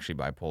who are actually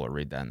bipolar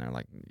read that and they're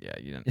like, yeah,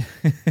 you didn't.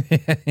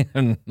 You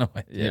have no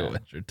idea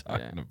what you're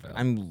talking about.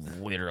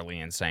 I'm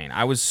literally insane.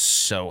 I was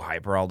so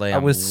hyper all day. I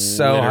was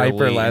so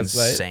hyper last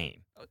night.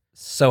 Insane.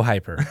 So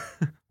hyper.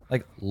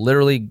 Like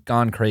literally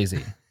gone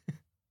crazy.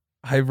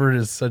 Hyper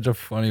is such a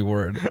funny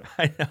word.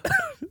 I know.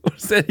 What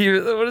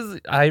does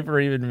hyper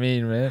even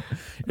mean, man?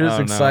 You're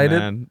just excited?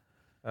 Man.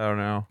 I don't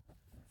know.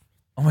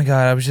 Oh my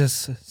God, I was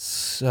just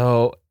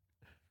so...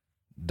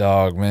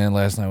 Dog, man,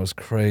 last night was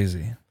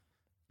crazy.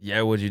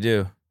 Yeah, what'd you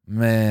do?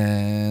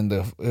 Man,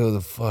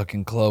 the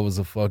fucking club was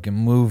a fucking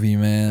movie,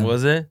 man.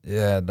 Was it?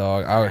 Yeah,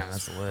 dog. Yeah,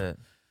 that's lit.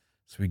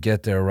 So we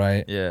get there,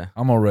 right? Yeah.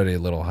 I'm already a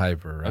little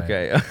hyper, right?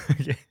 Okay.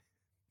 Okay.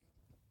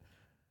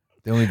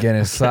 Then we get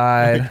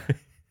inside.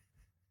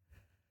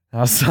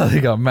 I saw they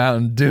got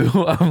Mountain Dew.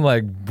 I'm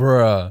like,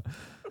 bruh.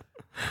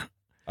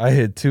 I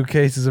hit 2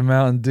 cases of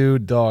Mountain Dew.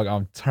 Dog,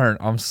 I'm turned.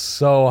 I'm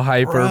so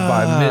hyper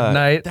by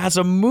midnight. That's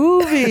a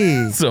movie.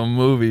 It's a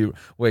movie.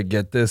 Wait,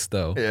 get this,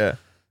 though. Yeah.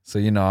 So,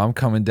 I'm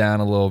coming down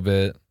a little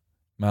bit.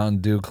 Mountain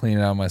Dew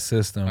cleaning out my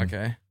system.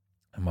 Okay.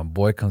 And my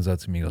boy comes up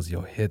to me and goes,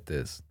 yo, hit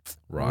this.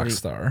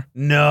 Rockstar.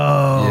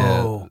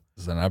 No.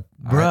 Yeah. So then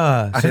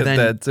Bruh. I hit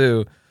that,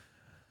 too.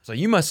 So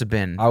you must have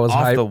been I was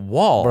off the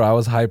wall. Bro, I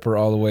was hyper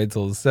all the way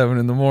till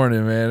 7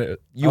 a.m, man.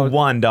 You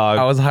won, dog.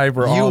 I was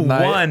hyper all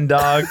night. You won,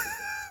 dog.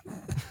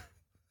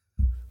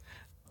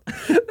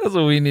 That's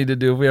what we need to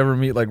do if we ever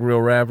meet like real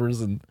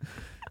rappers and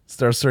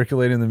start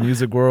circulating the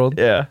music world.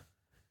 Yeah.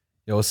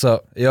 Yo, what's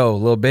up? Yo,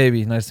 little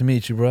baby. Nice to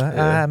meet you, bro.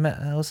 Yeah.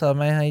 Man, what's up,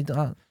 man? How you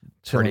doing?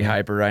 Pretty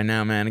hyper right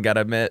now, man. I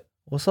gotta admit.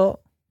 What's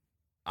up?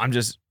 I'm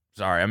just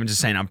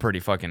saying I'm pretty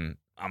fucking,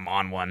 I'm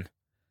on one.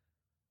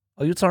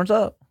 Oh, you turned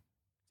up?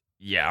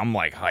 Yeah, I'm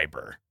like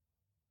hyper.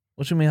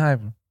 What you mean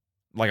hyper?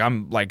 Like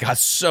I'm like got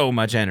so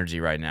much energy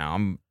right now.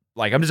 I'm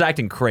just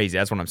acting crazy.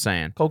 That's what I'm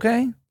saying.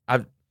 Cocaine?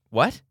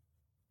 What?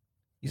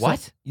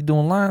 What? You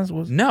doing lines?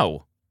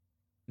 No.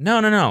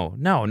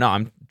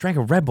 I'm drank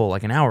a Red Bull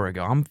like an hour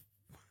ago. I'm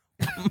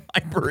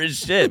hyper as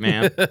shit,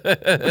 man.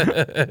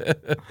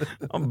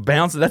 I'm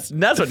bouncing. That's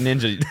what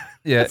Ninja.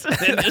 Yeah. That's what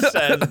Ninja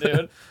says,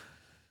 dude.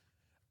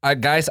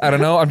 Guys, I don't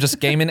know. I'm just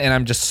gaming and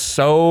I'm just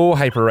so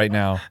hyper right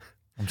now.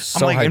 I'm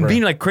hyper. I'm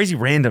being like crazy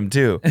random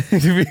too.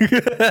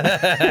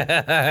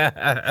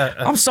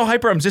 I'm so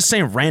hyper. I'm just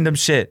saying random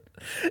shit.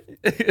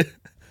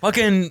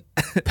 Fucking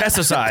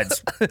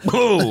pesticides.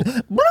 Whoa.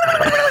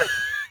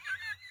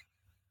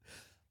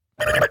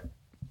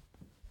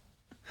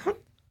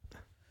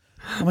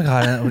 Oh my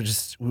God, we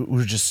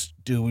were just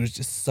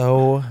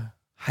so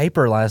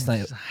hyper last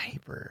night.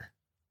 Hyper.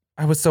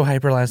 I was so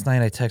hyper last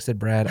night. I texted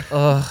Brad.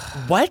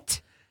 Ugh. What?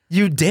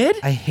 You did?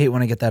 I hate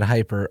when I get that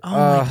hyper. Oh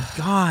my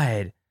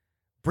God.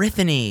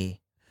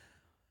 Brittany.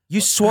 You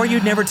swore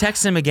you'd never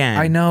text him again.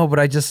 I know, but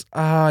I just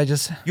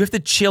You have to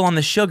chill on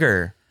the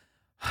sugar.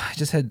 I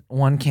just had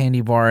one candy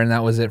bar and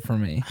that was it for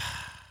me.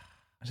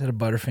 I just had a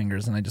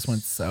Butterfingers and I just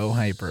went so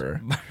hyper.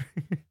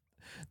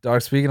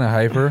 Dog, speaking of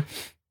hyper,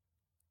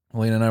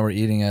 Elena and I were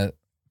eating at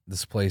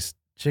this place,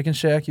 Chicken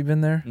Shack. You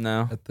been there?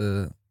 No. At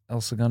the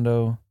El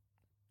Segundo,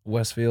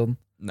 Westfield.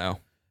 No.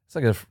 It's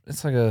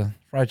like a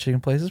fried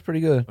chicken place. It's pretty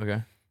good.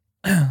 Okay.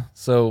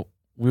 So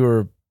we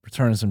were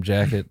returning some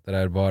jacket that I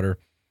had bought her,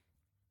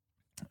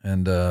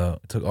 and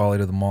took Ollie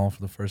to the mall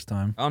for the first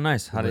time. Oh,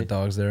 nice. How the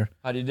dog's there?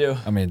 How do you do?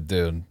 I mean,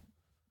 dude,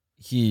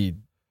 we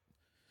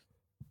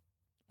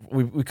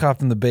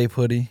copped him the Bape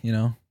hoodie,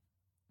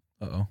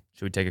 Uh-oh.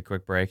 Should we take a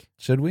quick break?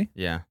 Should we?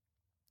 Yeah.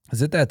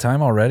 Is it that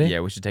time already?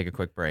 Yeah, we should take a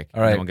quick break. All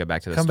right. And then we'll get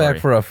back to the Come story.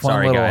 back for a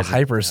fun little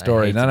hyper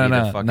story. No.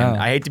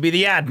 I hate to be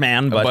the ad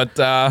man, but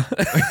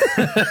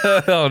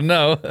oh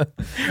no,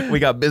 we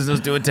got business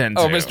to attend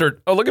to.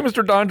 Oh, look at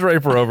Mr. Don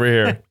Draper over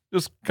here,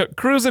 just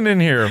cruising in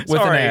here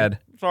with an ad.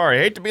 sorry.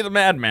 I hate to be the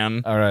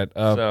madman. All right.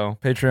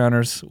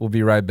 Patreoners, we'll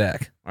be right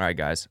back. All right,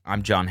 guys.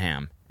 I'm John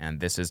Hamm, and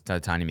this is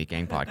the Tiny Meat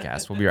Gang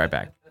podcast. We'll be right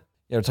back.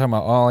 Yeah, we're talking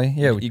about Ollie.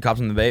 Yeah, You copped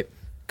him the vape?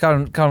 caught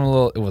him a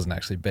little. It wasn't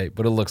actually babe,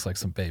 but it looks like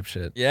some babe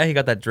shit. Yeah, he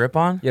got that drip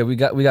on? Yeah, we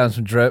got him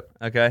some drip.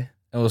 Okay.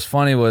 And what was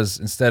funny was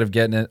instead of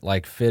getting it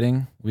like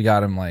fitting, we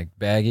got him like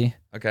baggy.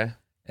 Okay.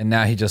 And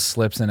now he just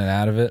slips in and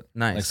out of it.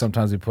 Nice. Like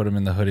sometimes we put him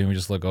in the hoodie and we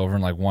just look over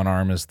and like one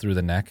arm is through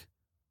the neck.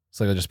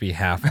 So it'll just be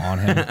half on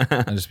him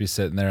and just be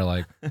sitting there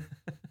like.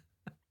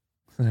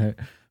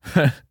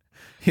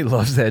 He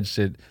loves that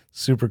shit.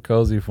 Super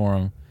cozy for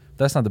him.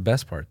 That's not the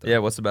best part though. Yeah,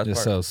 what's the best part?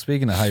 So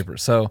speaking of hyper,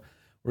 so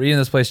we're eating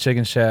this place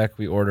Chicken Shack.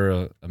 We order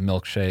a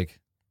milkshake.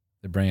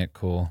 They bring it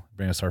cool.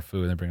 Bring us our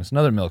food. They bring us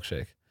another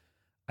milkshake.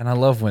 And I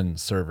love when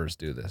servers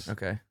do this.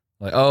 Okay.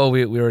 Like, oh,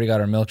 we already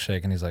got our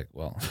milkshake. And he's like,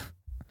 well,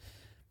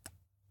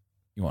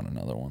 you want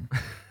another one?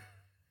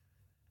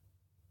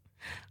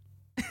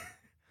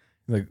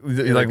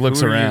 He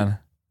looks around.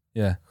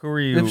 Yeah. Who are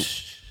you?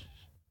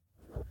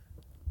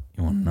 You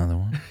want another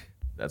one?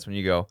 That's when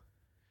you go,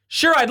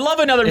 sure, I'd love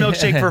another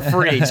milkshake for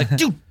free. He's like,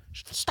 dude,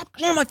 stop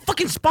going on my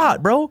fucking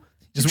spot, bro.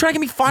 Just trying to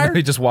get me fired.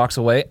 He just walks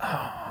away.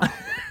 Oh,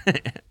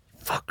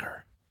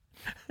 fucker.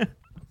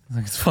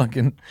 Like it's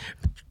fucking.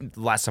 The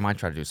last time I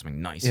tried to do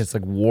something nice. Yeah, it's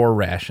like war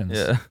rations.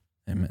 Yeah.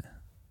 Hey, man,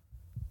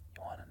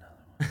 you want another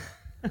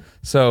one?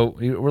 So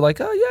we're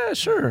like, oh yeah,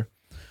 sure.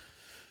 So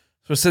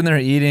we're sitting there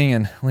eating,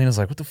 and Lena's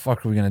like, what the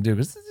fuck are we gonna do?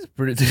 Because this is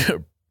pretty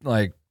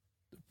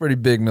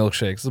big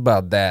milkshakes. It's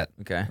about that.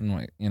 Okay. And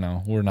like,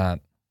 we're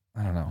not.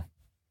 I don't know.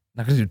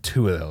 Not gonna do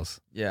 2 of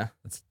those. Yeah.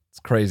 It's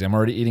crazy. I'm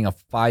already eating a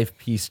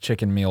 5-piece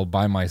chicken meal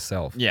by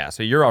myself. Yeah,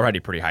 so you're already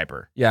pretty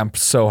hyper. Yeah, I'm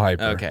so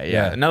hyper. Okay,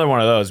 yeah. Another one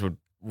of those would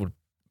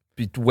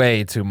be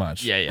way too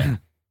much. Yeah.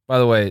 By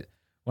the way,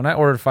 when I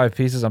ordered 5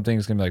 pieces, I'm thinking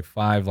it's gonna be like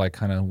 5 like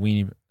kind of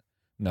weenie.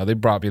 No, they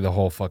brought me the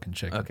whole fucking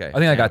chicken. Okay. I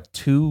think I got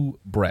 2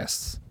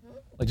 breasts,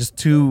 like just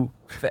 2,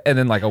 and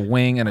then like a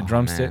wing and a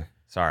drumstick. Man.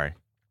 Sorry,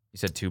 you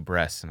said 2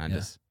 breasts, and I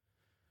just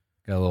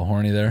got a little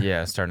horny there.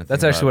 Yeah, starting to.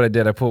 That's actually what I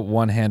did. I put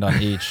one hand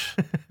on each.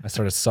 I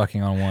started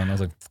sucking on one. I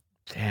was like,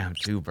 damn,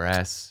 2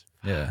 breasts.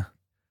 Yeah.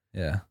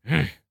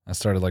 I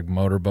started like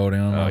motorboating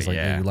them. I was like,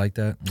 hey, you like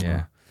that?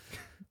 Yeah.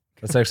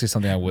 That's actually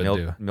something I would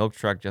do. Milk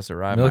truck just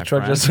arrived.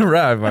 Just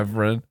arrived, my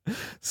friend.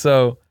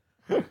 So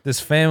this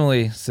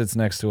family sits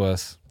next to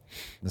us.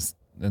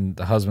 And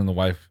the husband and the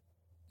wife,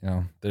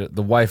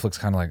 the wife looks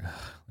kind of like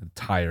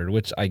tired,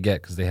 which I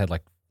get because I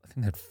think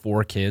they had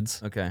 4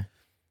 kids. Okay.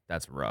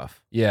 That's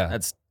rough. Yeah.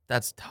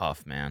 That's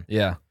tough, man.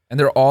 Yeah. And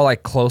they're all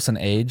like close in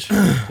age.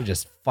 They're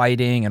just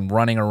fighting and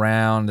running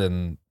around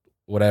and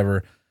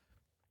whatever.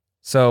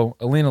 So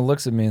Alina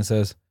looks at me and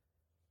says,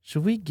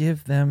 should we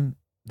give them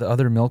the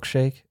other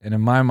milkshake? And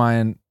in my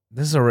mind,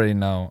 this is already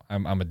no,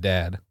 I'm a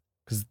dad.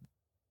 Because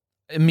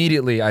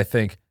immediately I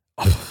think,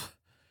 oh,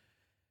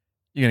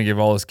 you're going to give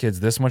all those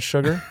kids this much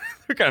sugar?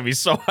 They're going to be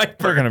so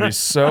hyper. They're going to be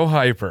so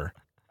hyper.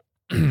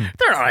 They're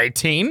not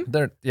 18.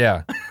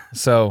 Yeah.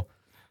 So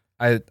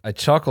I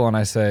chuckle and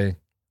I say,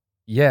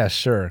 yeah,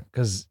 sure.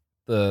 Because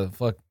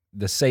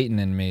the Satan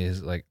in me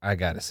is like, I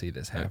got to see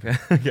this happen.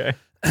 Okay.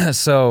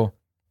 So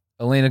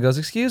Alina goes,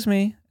 excuse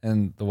me.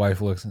 And the wife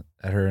looks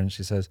at her and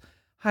she says,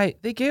 hi,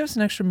 they gave us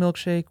an extra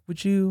milkshake.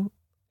 Would you?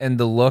 And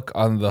the look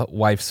on the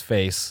wife's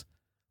face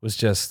was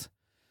just,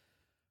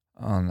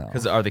 oh no.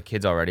 Because are the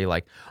kids already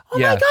like, oh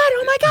Yeah.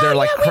 my God. They're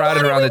like yeah,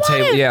 crowded around the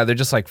table. it. Yeah, they're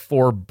just like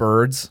 4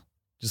 birds.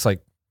 Just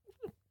like.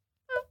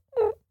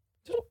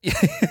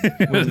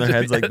 Moving their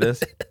heads like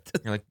this.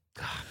 You're like,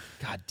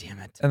 God damn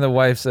it. And the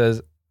wife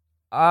says,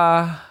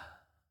 And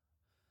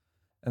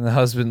the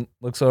husband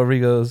looks over,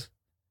 he goes,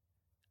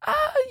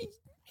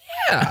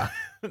 yeah.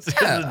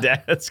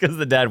 That's because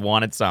the dad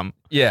wanted some.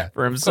 Yeah.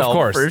 For himself, of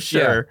course. for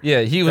sure.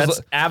 Yeah, he was.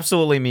 That's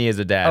absolutely me as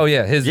a dad. Oh,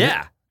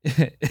 yeah.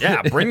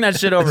 Yeah, bring that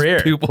shit over his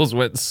here. Pupils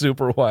went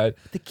super wide.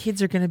 The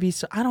kids are going to be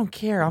so, I don't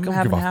care. I'm Don't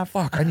having give a half.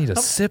 fuck. I need a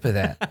sip of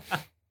that.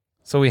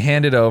 So we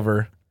hand it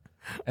over,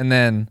 and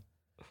then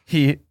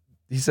he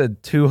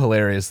said 2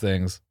 hilarious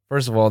things.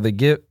 First of all,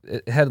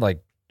 it had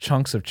like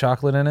chunks of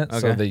chocolate in it,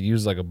 so Okay. they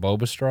used like a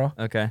boba straw.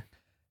 Okay.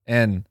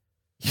 And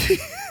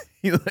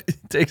he like,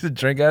 takes a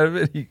drink out of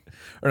it. He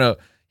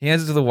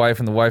hands it to the wife,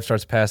 and the wife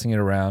starts passing it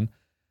around,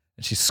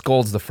 and she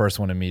scolds the first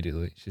one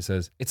immediately. She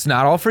says, "It's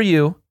not all for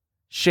you.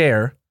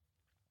 Share."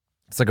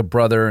 It's like a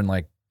brother and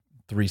like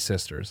 3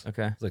 sisters.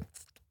 Okay. It's like,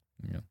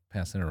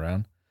 passing it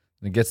around.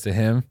 And it gets to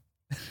him.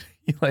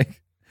 He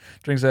like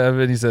drinks out of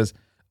it, and he says,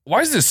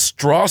 "Why is this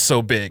straw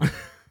so big?"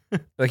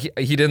 Like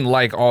he didn't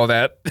like all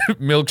that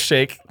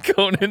milkshake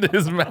going into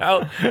his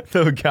mouth.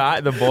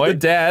 The boy? The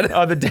dad.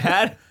 Oh, the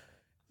dad?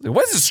 Like,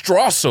 why is this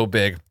straw so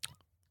big?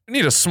 I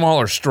need a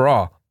smaller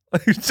straw.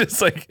 Like, it's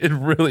just like, it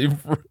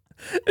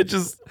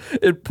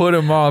put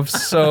him off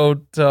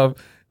so tough.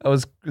 I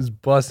was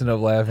busting up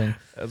laughing.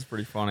 That's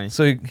pretty funny.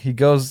 So he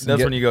goes.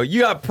 That's when you go,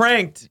 you got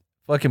pranked.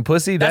 Fucking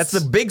pussy. That's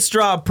the big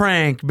straw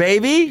prank,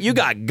 baby. You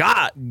got.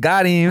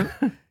 Got him.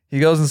 He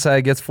goes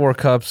inside, gets 4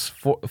 cups,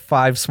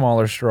 5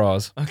 smaller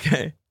straws.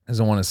 Okay.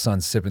 Doesn't want his son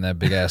sipping that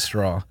big ass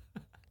straw.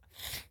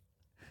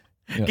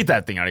 Get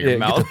that thing out of your Get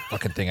mouth. the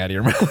fucking thing out of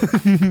your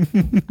mouth.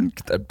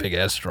 Get that big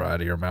ass straw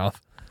out of your mouth.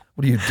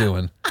 What are you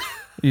doing? What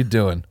are you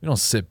doing? We don't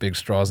sip big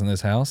straws in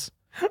this house.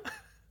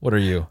 What are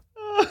you?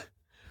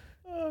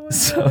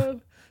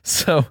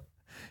 So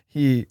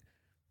he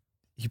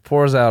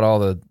pours out all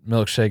the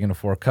milkshake into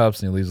 4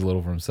 cups and he leaves a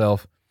little for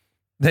himself.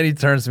 Then he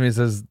turns to me and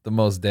says the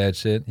most dad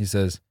shit. He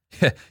says,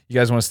 yeah, you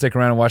guys want to stick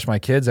around and watch my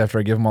kids after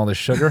I give them all this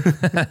sugar?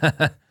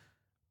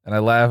 And I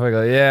laugh. I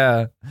go,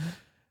 yeah.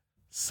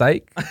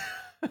 Psych.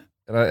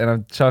 And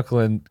I'm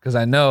chuckling because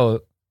I know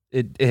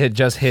it had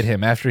just hit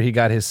him. After he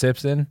got his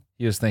sips in,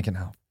 he was thinking,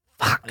 oh,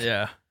 fuck.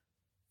 Yeah.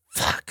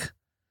 Fuck.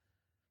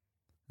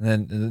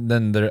 And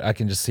then I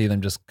can just see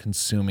them just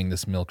consuming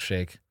this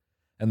milkshake.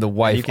 And the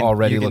wife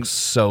already looks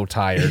so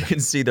tired. You can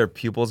see their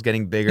pupils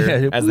getting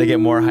bigger as they get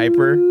more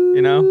hyper,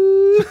 you know?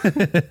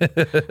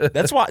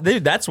 That's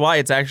why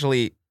it's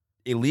actually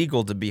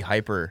illegal to be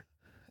hyper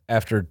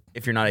after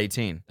if you're not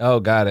 18. Oh,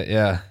 got it.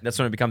 Yeah. That's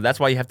when it becomes. That's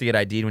why you have to get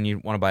ID'd when you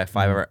want to buy a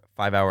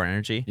 5-hour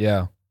energy.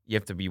 Yeah. You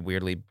have to be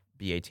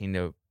 18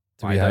 to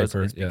be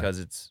hyper. It's because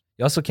it's.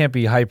 You also can't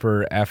be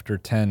hyper after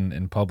 10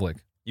 in public.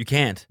 You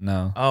can't.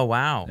 No. Oh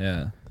wow.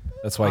 Yeah.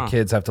 That's why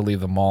kids have to leave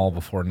the mall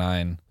before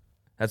 9.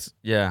 That's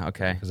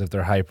okay. Because if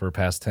they're hyper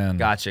past 10,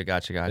 Gotcha.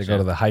 they go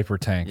to the hyper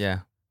tank. Yeah.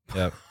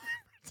 Yep.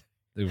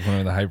 They went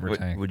to the hyper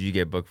tank. Would you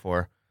get booked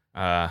for?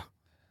 I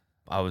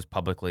was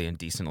publicly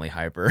indecently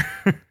hyper.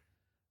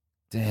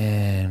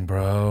 Dang,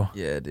 bro.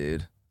 Yeah,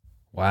 dude.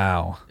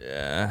 Wow.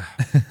 Yeah.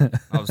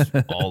 I was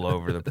all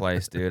over the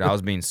place, dude. I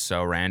was being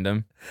so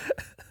random.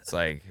 It's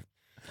like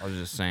I was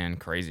just saying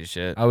crazy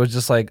shit. I was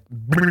just like,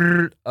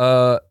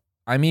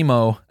 I'm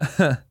emo.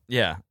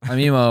 Yeah. I'm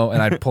emo, and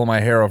I'd pull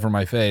my hair over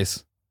my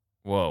face.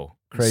 Whoa.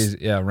 Crazy.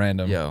 Yeah,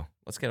 random. Yo,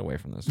 let's get away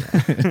from this.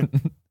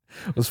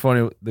 It was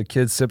funny. The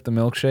kids sipped the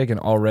milkshake, and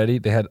already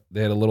they had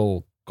a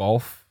little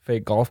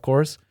fake golf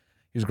course.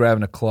 He was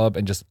grabbing a club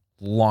and just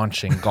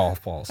launching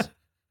golf balls.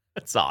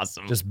 That's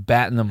awesome. Just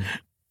batting them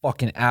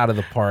fucking out of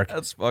the park.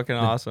 That's fucking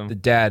awesome. The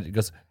dad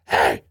goes,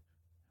 "Hey,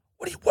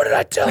 what did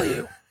I tell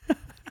you?"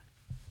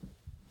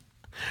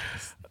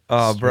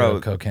 Oh,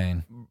 bro,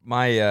 cocaine.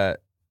 My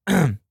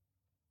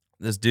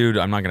this dude,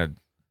 I'm not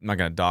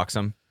gonna dox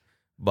him,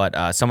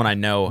 but someone I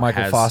know,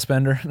 Michael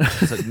Fassbender.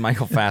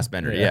 Michael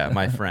Fassbender, yeah,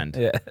 my friend.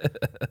 Yeah,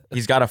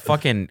 he's got a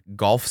fucking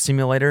golf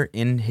simulator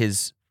in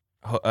his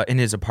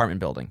apartment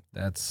building.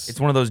 It's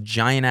one of those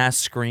giant ass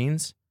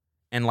screens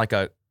and like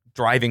a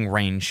driving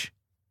range,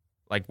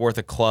 like worth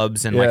of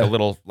clubs and like a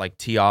little like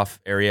tee off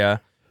area,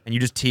 and you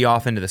just tee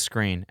off into the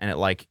screen, and it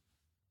like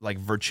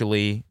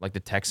virtually like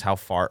detects how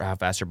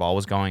fast your ball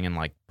was going and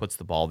like puts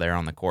the ball there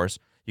on the course.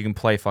 You can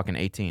play fucking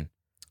 18.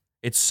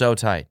 It's so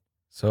tight.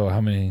 So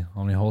how many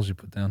holes you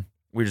put down?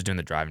 We were just doing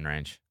the driving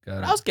range.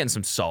 Got it. I was getting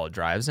some solid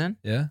drives in.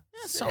 Yeah?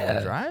 Yeah,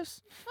 solid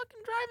drives. Fucking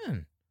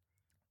driving.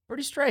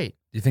 Pretty straight.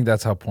 Do you think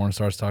that's how porn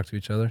stars talk to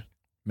each other?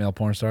 Male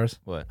porn stars?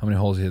 What? How many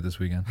holes you hit this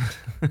weekend?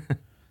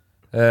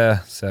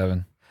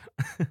 7.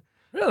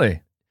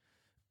 Really?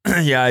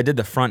 Yeah, I did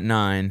the front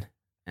 9,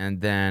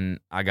 and then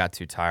I got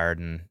too tired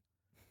and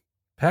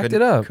packed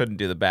it up. Couldn't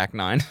do the back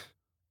 9.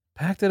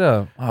 Packed it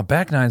up. Oh,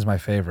 back 9's my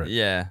favorite.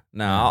 Yeah.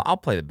 No, I'll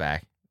play the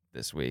back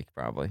this week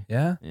probably.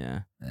 Yeah?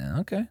 Yeah. Yeah,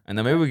 okay. And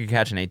then maybe we could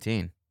catch an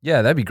 18.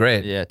 Yeah, that'd be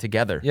great. Yeah,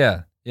 together.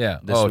 Yeah.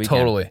 This weekend.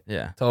 Totally.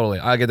 Yeah. Totally.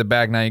 I get the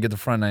back 9, you get the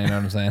front 9, you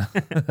know what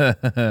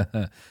I'm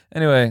saying?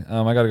 Anyway,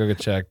 I got to go get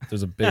checked.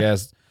 There's a big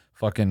ass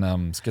fucking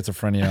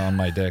schizophrenia on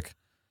my dick.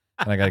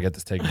 And I got to get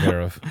this taken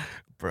care of.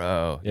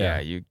 Bro. Yeah,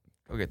 you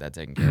go get that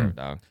taken care of,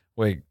 dog.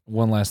 Wait,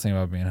 one last thing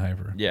about being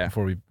hyper. Yeah.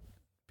 Before we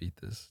beat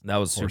this. That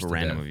was super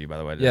random of you, by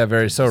the way.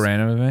 Yeah, so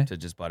random of me. To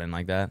just butt in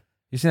like that.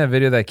 You seen that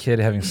video of that kid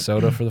having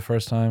soda for the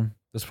first time?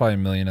 There's probably a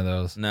million of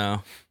those.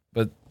 No.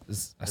 But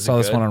I saw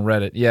this one on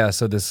Reddit. Yeah,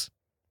 so this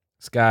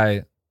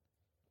guy,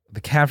 the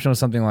caption was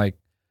something like,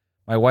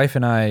 my wife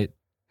and I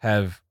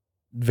have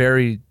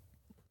very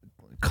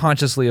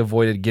consciously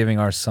avoided giving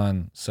our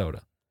son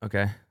soda.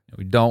 Okay.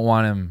 We don't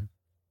want him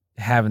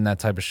having that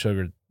type of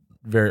sugar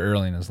very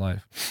early in his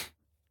life.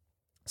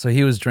 So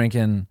he was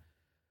drinking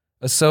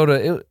a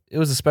soda. It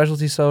was a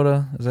specialty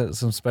soda. Is that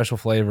some special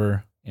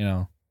flavor? You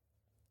know,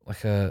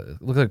 looked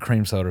like a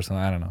cream soda or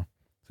something. I don't know.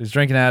 So he's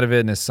drinking out of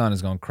it, and his son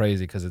is going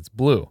crazy because it's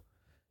blue.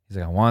 He's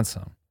like, I want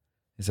some.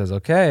 He says,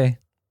 okay,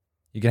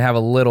 you can have a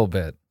little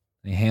bit.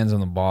 And he hands him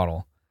the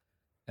bottle,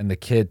 and the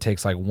kid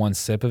takes like one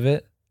sip of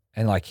it,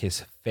 and like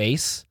his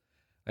face.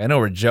 I know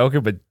we're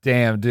joking, but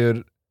damn,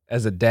 dude,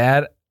 as a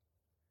dad,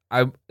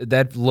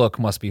 that look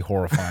must be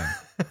horrifying.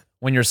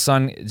 When your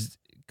son,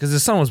 because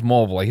his son was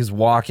mobile, like he's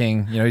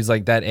walking, you know, he's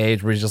like that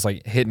age where he's just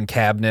like hitting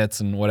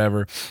cabinets and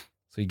whatever.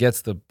 So he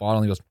gets the bottle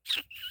and he goes,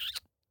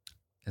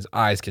 his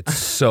eyes get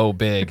so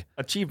big.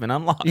 Achievement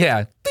unlocked.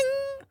 Yeah. Ding.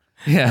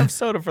 Yeah. Have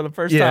soda for the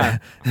first time.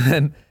 And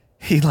then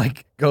he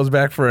like goes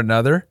back for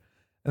another.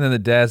 And then the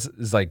dad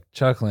is like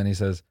chuckling. He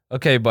says,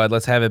 okay, bud,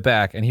 let's have it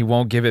back. And he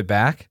won't give it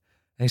back.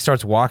 And he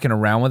starts walking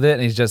around with it.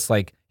 And he's just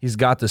like, he's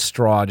got the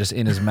straw just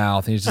in his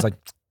mouth. And he's just like,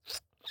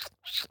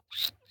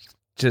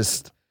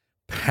 just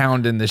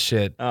pounding the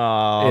shit.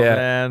 Oh,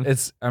 man.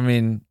 I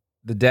mean,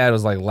 the dad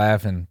was like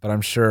laughing, but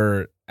I'm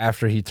sure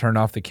after he turned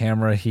off the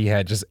camera, he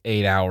had just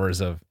 8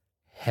 hours of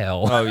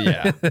hell. Oh,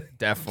 yeah,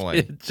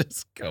 definitely.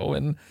 Just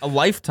going. A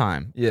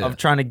lifetime of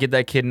trying to get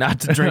that kid not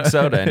to drink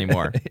soda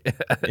anymore.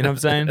 You know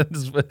what I'm saying?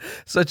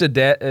 Such a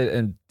dad,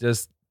 and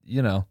just,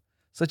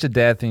 such a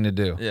dad thing to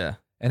do. Yeah.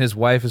 And his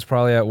wife is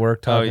probably at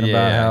work talking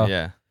about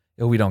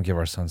how we don't give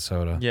our son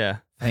soda. Yeah.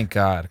 Thank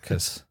God,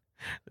 because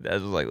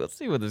Dad's was like, let's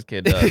see what this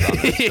kid does on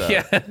this stuff.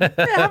 Yeah,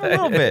 have a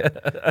little bit.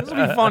 This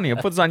will be funny.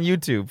 I'll put this on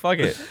YouTube. Fuck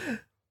it.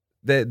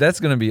 That's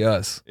gonna be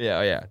us.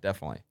 Yeah,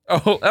 definitely.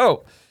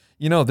 Oh.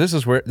 This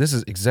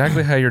is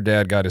exactly how your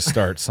dad got his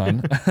start,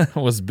 son.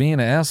 Was being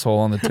an asshole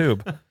on the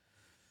tube.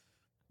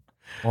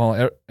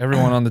 Well,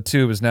 everyone on the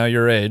tube is now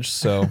your age,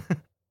 so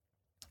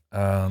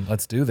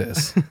let's do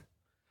this. I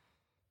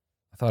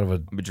thought of I'll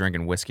be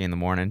drinking whiskey in the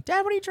morning.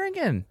 Dad, what are you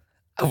drinking?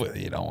 Oh,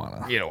 you don't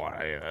want to. You don't want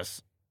to do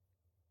this.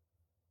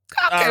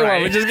 Okay,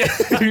 well, we just get.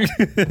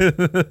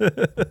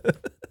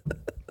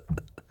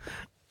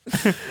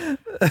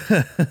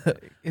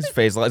 His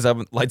face lights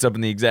up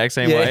in the exact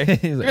same way.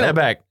 He's like, Give that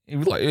back. He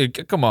was like, hey,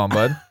 come on,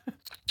 bud.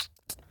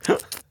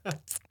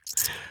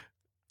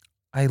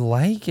 I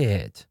like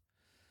it.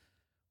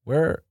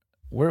 Where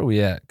are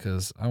we at?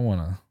 Because I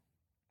want to.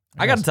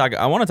 I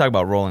want to talk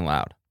about Rolling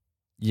Loud.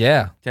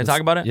 Yeah. Can I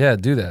talk about it? Yeah,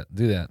 do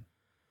that.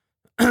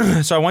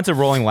 So I went to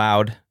Rolling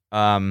Loud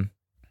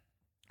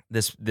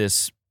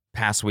this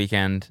past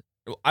weekend.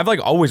 I've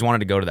always wanted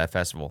to go to that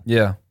festival.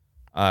 Yeah.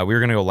 We were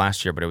gonna go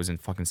last year, but it was in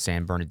fucking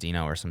San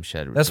Bernardino or some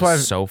shit. That's why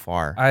so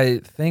far. I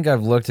think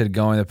I've looked at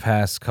going the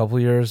past couple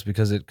years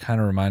because it kind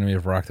of reminded me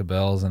of Rock the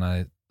Bells, and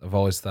I've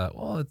always thought,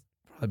 well, it'd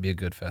probably be a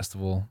good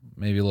festival,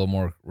 maybe a little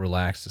more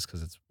relaxed, just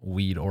because it's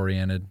weed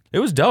oriented. It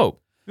was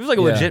dope. It was like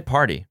a legit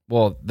party.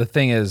 Well, the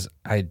thing is,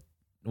 I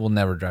will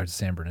never drive to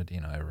San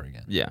Bernardino ever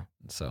again. Yeah.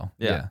 So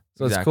yeah.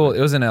 So it's cool.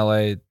 It was in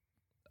LA,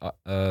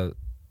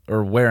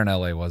 or where in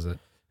LA was it?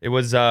 It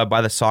was by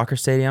the soccer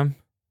stadium.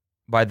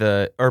 By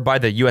the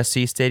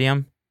USC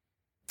stadium.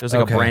 There's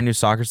a brand new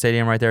soccer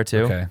stadium right there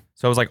too. Okay.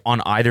 So it was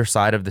on either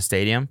side of the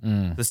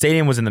stadium. The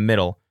stadium was in the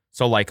middle.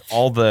 So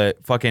all the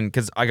fucking,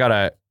 because I got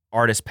a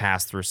artist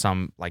pass through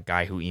some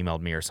guy who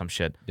emailed me or some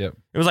shit. Yep.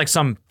 It was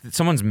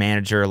someone's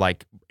manager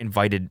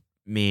invited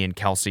me and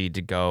Kelsey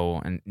to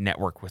go and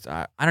network with.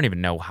 I don't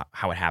even know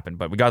how it happened,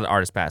 but we got the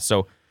artist pass.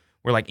 So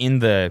we're in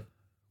the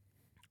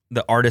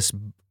artist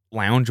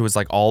lounge was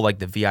all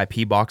the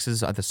VIP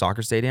boxes at the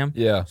soccer stadium.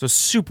 Yeah. So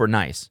super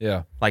nice.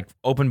 Yeah.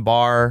 Open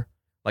bar,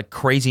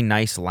 crazy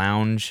nice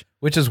lounge.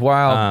 Which is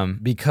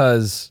wild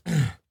because,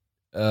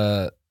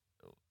 the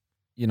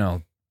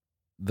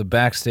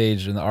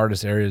backstage and the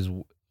artist areas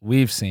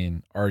we've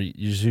seen are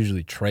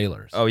usually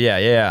trailers. Oh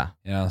yeah.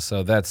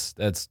 So that's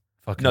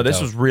fucking No, this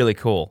dope. was really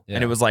cool. Yeah.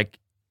 And it was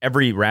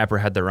every rapper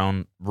had their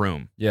own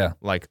room. Yeah.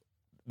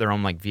 Their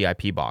own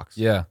VIP box.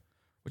 Yeah.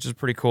 Which is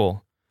pretty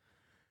cool.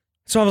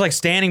 So I was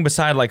standing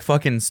beside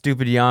fucking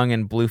Stupid Young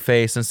and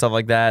Blueface and stuff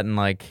like that, and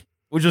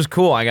which was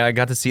cool. I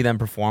got to see them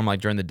perform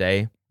during the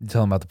day. You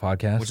tell them about the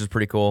podcast, which is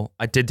pretty cool.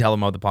 I did tell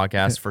them about the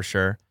podcast for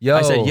sure. Yo.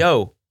 I said,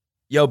 yo,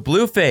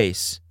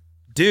 Blueface,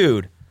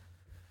 dude,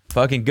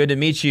 fucking good to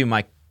meet you,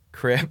 my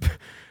crip.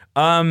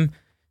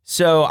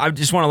 So I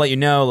just want to let you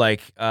know,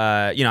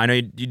 I know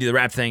you do the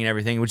rap thing and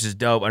everything, which is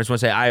dope. I just want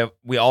to say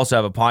we also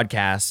have a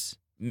podcast.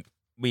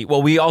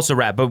 We also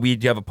rap, but we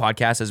do have a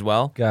podcast as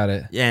well. Got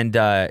it. And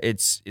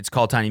it's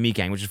called Tiny Meat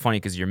Gang, which is funny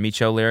because your Meat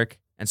Show lyric.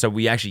 And so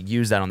we actually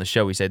use that on the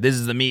show. We say, this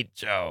is the Meat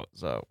Show.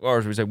 Or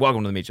we say,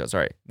 welcome to the Meat Show.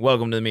 Sorry.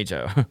 Welcome to the Meat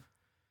Show.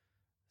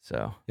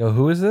 So. Yo,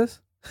 who is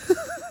this?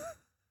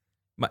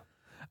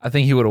 I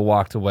think he would have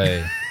walked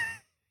away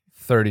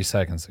 30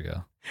 seconds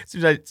ago. As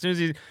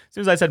soon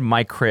as I said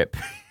my crip,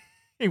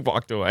 he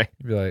walked away.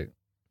 He'd be like,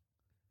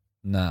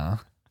 nah,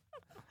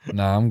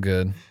 I'm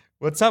good.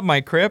 What's up, my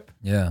crip?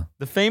 Yeah.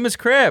 The famous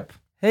crip.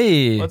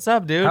 Hey. What's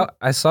up, dude?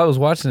 I was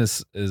watching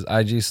his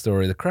IG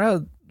story. The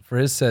crowd for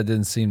his set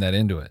didn't seem that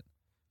into it.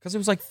 Because it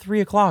was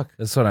 3 o'clock.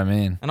 That's what I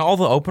mean. And all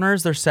the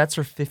openers, their sets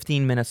are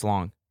 15 minutes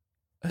long.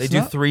 They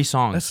do 3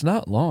 songs. That's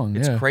not long.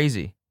 It's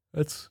crazy.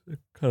 It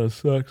kind of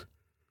sucks.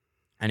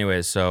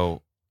 Anyways,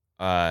 so,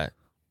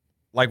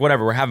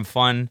 whatever. We're having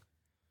fun.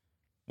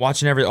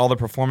 Watching all the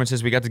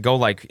performances. We got to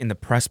go, in the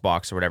press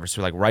box or whatever.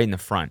 So, right in the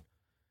front.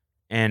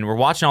 And we're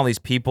watching all these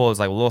people. It's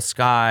Little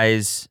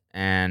Skies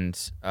and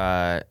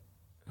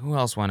who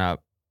else went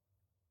up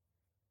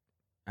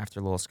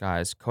after Little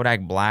Skies? Kodak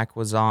Black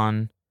was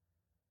on.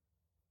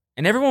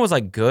 And everyone was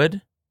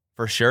good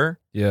for sure.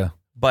 Yeah.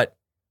 But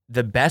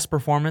the best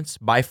performance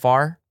by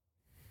far,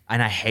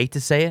 and I hate to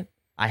say it,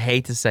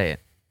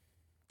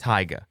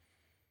 Tyga.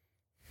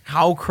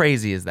 How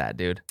crazy is that,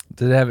 dude?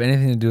 Did it have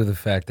anything to do with the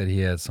fact that he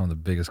had some of the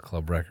biggest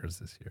club records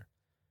this year?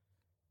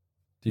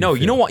 No,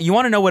 you know what? You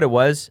want to know what it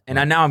was? And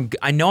I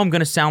know I'm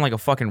gonna sound like a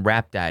fucking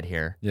rap dad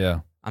here. Yeah.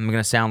 I'm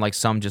gonna sound like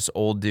some just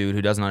old dude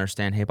who doesn't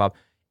understand hip hop.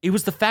 It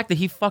was the fact that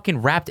he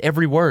fucking rapped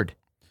every word.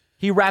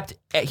 He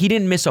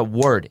didn't miss a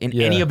word in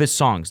any of his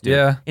songs, dude.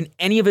 Yeah. In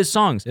any of his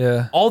songs.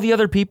 Yeah. All the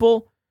other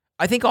people,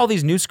 I think all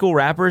these new school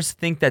rappers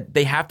think that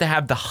they have to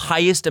have the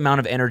highest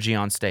amount of energy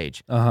on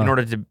stage in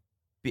order to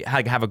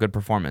have a good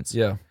performance.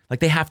 Yeah.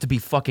 Like they have to be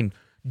fucking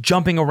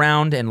jumping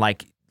around and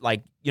like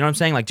you know what I'm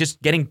saying? Like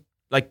just getting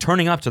like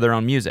turning up to their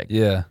own music.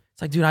 Yeah.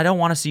 It's like, dude, I don't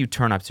want to see you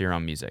turn up to your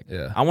own music.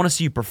 Yeah. I want to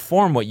see you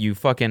perform what you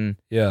fucking.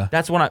 Yeah.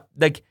 That's when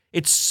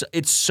it's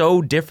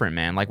so different,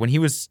 man. Like when he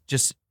was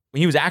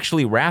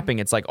actually rapping,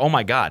 it's like, oh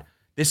my God,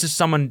 this is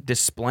someone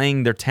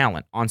displaying their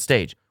talent on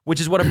stage,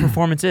 which is what a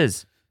performance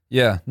is.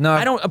 Yeah.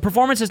 No, a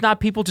performance is not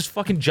people just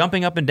fucking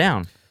jumping up and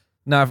down.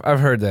 No, I've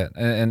heard that,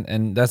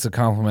 and that's a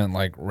compliment.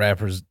 Like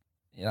rappers,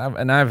 you know,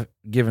 I've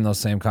given those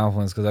same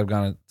compliments because I've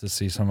gone to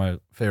see some of my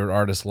favorite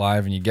artists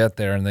live, and you get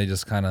there and they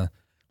just kind of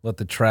let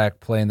the track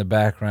play in the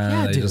background,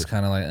 and they just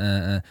kind of like,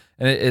 and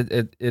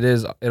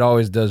it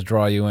always does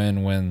draw you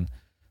in when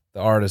the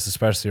artist,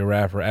 especially a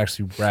rapper,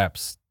 actually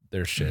raps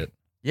their shit.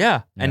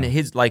 Yeah, and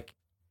his like,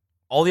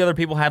 all the other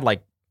people had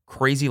like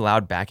crazy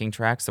loud backing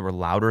tracks that were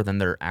louder than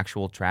their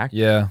actual track.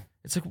 Yeah.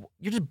 It's like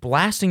you're just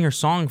blasting your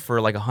song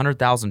for like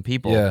 100,000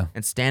 people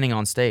and standing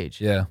on stage.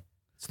 Yeah.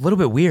 It's a little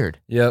bit weird.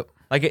 Yep.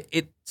 Like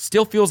it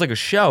still feels like a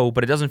show,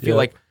 but it doesn't feel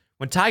like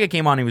when Tyga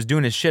came on and he was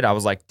doing his shit, I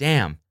was like,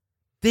 damn,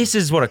 this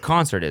is what a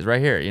concert is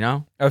right here, you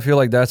know? I feel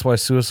like that's why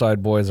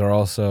Suicide Boys are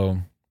also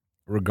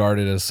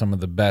regarded as some of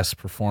the best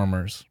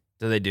performers.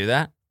 Do they do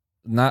that?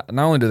 Not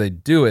only do they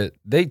do it,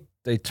 they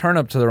turn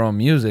up to their own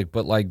music,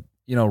 but like,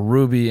 you know,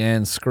 Ruby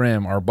and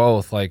Scrim are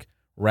both like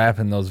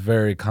rapping those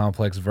very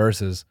complex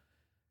verses.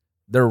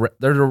 They're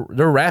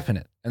rapping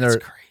it, and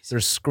they're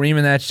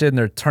screaming that shit, and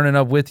they're turning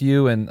up with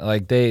you, and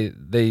like they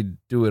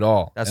do it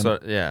all. That's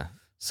and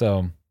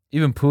So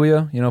even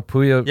Puya, you know,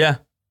 Puya.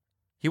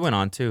 He went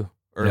on too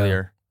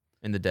earlier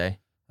in the day.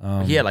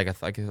 He had I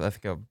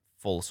think a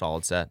full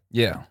solid set.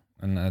 Yeah,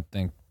 and I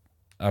think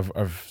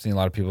I've seen a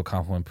lot of people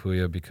compliment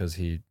Puya because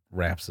he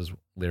raps his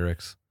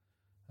lyrics.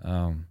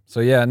 So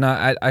yeah,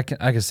 no, I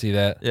can see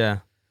that. Yeah,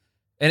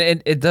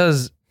 and it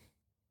does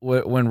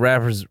when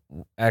rappers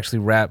actually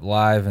rap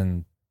live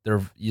and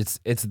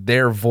it's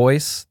their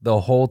voice the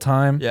whole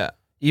time. Yeah,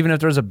 even if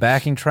there's a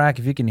backing track,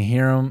 if you can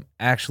hear them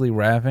actually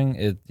rapping,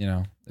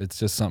 it's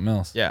just something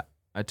else. Yeah,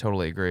 I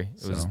totally agree.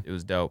 It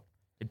was dope.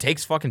 It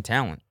takes fucking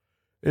talent.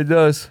 It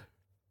does.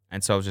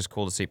 And so it was just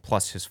cool to see.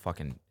 Plus, his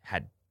fucking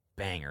had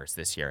bangers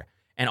this year,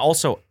 and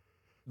also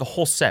the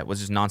whole set was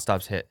just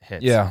nonstop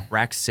hits. Yeah,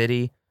 Rack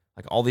City.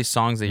 Like all these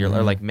songs that you're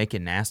like Make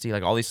It Nasty,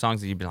 like all these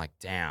songs that you've been like,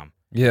 damn.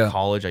 Yeah. In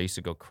college, I used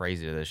to go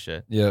crazy to this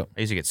shit. Yeah. I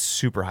used to get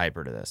super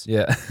hyper to this.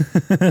 Yeah.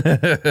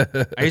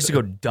 I used to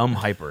go dumb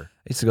hyper.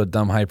 I used to go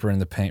dumb hyper in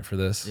the paint for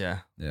this. Yeah.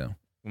 Yeah.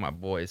 With my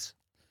boys.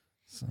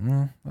 So,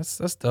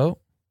 that's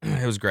dope.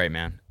 It was great,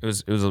 man. It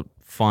was a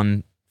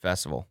fun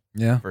festival.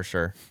 Yeah. For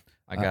sure.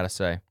 I gotta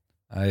say.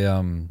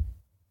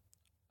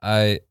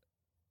 I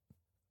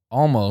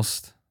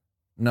almost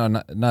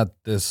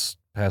not this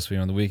past week,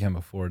 on the weekend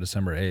before,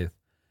 December 8th.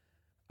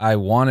 I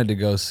wanted to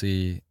go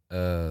see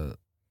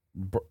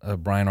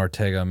Brian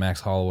Ortega,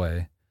 Max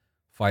Holloway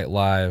fight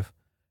live.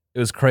 It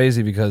was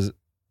crazy because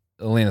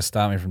Alina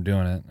stopped me from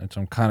doing it, which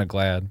I'm kind of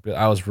glad. But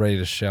I was ready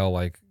to shell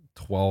like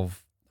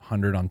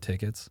 $1,200 on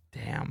tickets.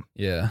 Damn.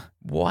 Yeah.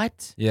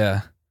 What?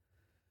 Yeah.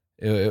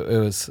 It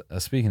was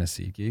speaking of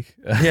SeatGeek.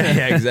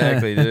 yeah,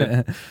 exactly,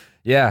 dude.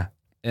 Yeah,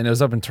 and it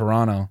was up in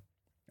Toronto.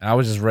 I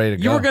was just ready to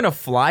go. You were gonna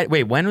fly.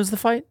 Wait, when was the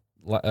fight?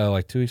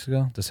 Like 2 weeks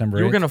ago, December 8th.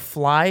 You were gonna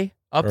fly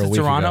up to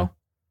Toronto? Ago.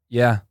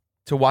 Yeah.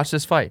 To watch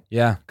this fight?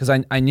 Yeah, because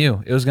I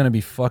knew it was gonna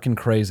be fucking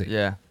crazy.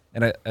 Yeah.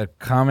 And a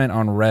comment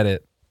on Reddit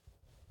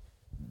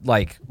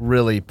like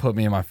really put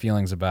me in my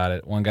feelings about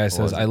it. One guy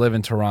says, I live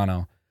in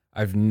Toronto.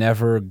 I've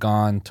never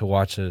gone to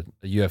watch a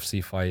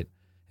UFC fight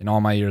in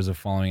all my years of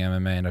following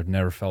MMA, and I've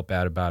never felt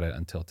bad about it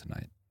until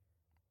tonight.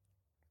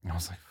 And I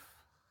was like,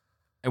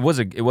 it was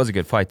a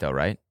good fight though,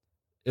 right?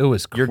 It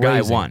was crazy. Your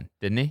guy won,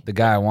 didn't he? The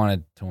guy I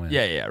wanted to win.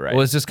 Yeah, right. It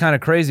was just kind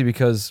of crazy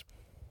because,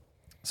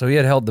 so he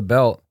had held the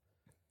belt.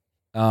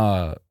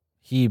 So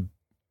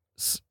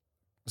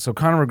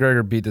Conor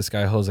McGregor beat this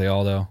guy Jose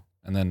Aldo,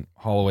 and then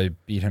Holloway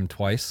beat him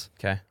twice.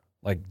 Okay.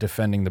 Like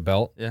defending the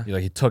belt. Yeah.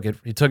 He took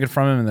it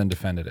from him and then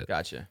defended it.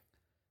 Gotcha.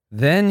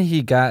 Then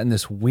he got in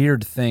this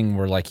weird thing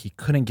where like he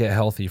couldn't get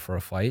healthy for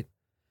a fight,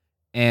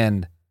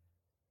 and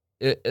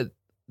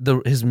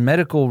his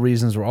medical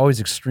reasons were always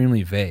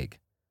extremely vague.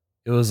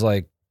 It was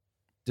like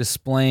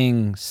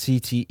displaying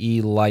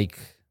CTE-like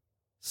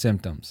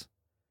symptoms,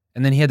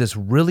 and then he had this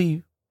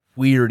really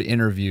weird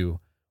interview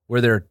where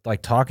they're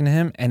like talking to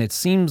him, and it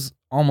seems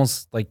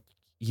almost like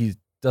he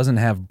doesn't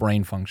have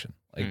brain function,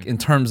 like in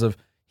terms of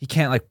he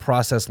can't like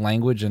process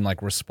language and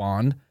like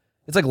respond.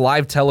 It's like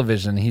live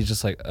television. He's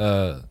just like,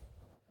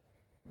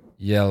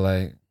 yeah,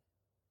 like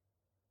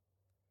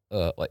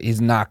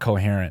he's not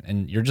coherent.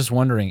 And you're just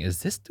wondering,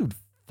 is this dude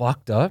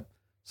fucked up?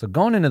 So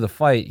going into the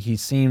fight, he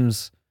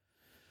seems,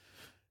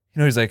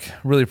 he's like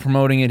really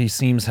promoting it. He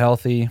seems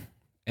healthy.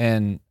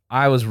 And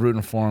I was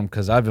rooting for him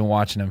because I've been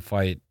watching him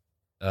fight.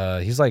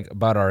 He's like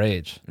about our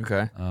age.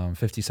 Okay.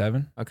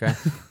 57. Okay.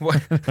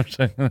 What?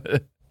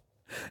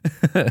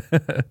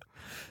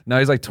 No,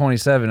 he's like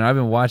 27. And I've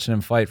been watching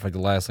him fight for like the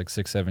last like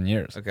 6-7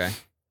 years. Okay.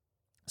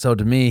 So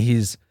to me,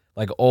 he's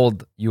like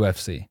old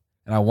UFC,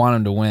 and I want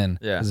him to win.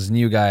 Yeah. This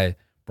new guy,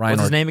 Brian.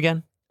 What's his name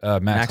again?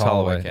 Max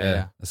Holloway. Okay,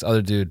 yeah. This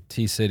other dude,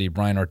 T City,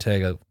 Brian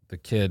Ortega, the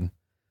kid.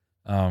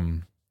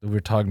 We were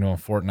talking to him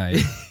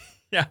Fortnite.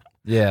 Yeah.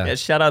 Yeah.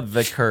 Shout out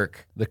the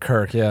Kirk. The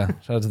Kirk. Yeah.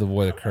 Shout out to the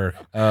boy, the Kirk.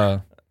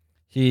 So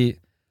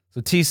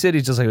T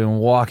City's just like been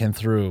walking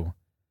through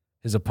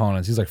his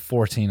opponents. He's like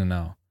 14-0.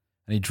 And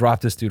he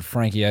dropped this dude,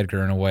 Frankie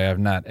Edgar, in a way I've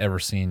not ever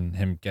seen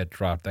him get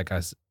dropped. That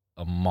guy's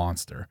a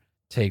monster.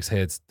 Takes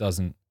hits,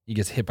 he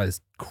gets hit by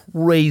this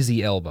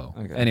crazy elbow.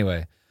 Okay.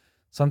 Anyway,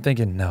 so I'm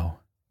thinking, no,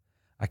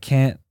 I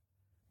can't.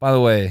 By the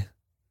way,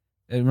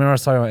 remember I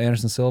was talking about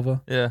Anderson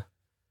Silva? Yeah.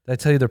 Did I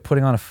tell you they're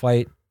putting on a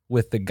fight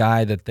with the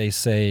guy that they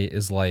say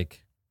is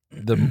like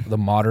the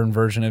modern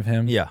version of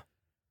him? Yeah.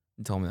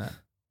 You told me that.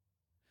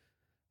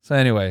 So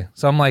anyway,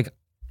 so I'm like,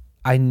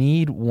 I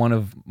need one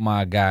of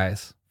my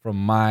guys from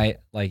my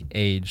like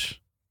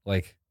age,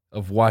 like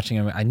of watching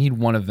him. I need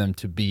one of them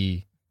to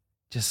be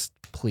just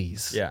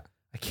please. Yeah.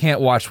 I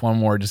can't watch one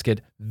more just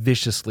get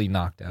viciously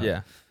knocked out.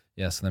 Yeah.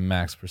 Yes, and then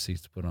Max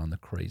proceeds to put on the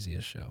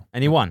craziest show.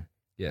 And he won.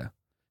 Yeah.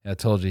 I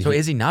told you. So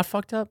is he not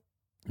fucked up?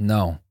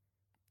 No.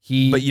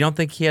 But you don't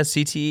think he has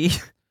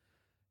CTE?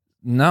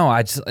 No,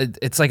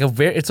 it's like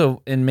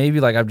and maybe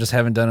like I just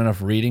haven't done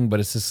enough reading, but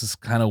it's just this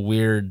kind of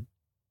weird.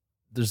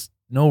 There's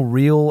no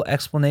real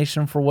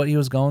explanation for what he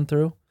was going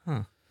through.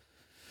 Huh.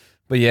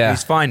 But yeah.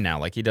 He's fine now.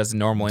 Like he does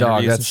normal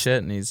interviews and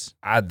shit, and he's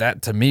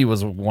that to me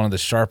was one of the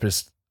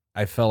sharpest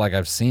I felt like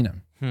I've seen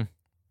him.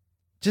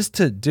 Just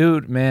to,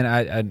 dude, man,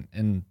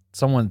 and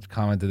someone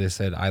commented, they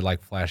said, I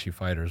like flashy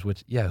fighters,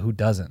 which, yeah, who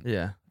doesn't?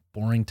 Yeah.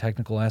 Boring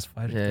technical ass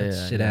fighters? Yeah, Get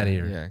that shit out of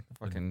here. Yeah,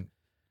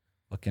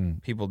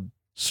 fucking people,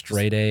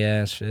 straight A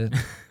ass shit.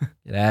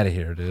 Get out of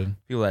here, dude.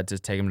 People that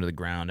just take him to the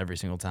ground every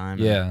single time.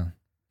 Yeah.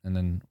 And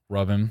then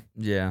rub him.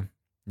 Yeah.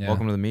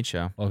 Welcome to the meat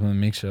show. Welcome to the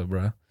meat show,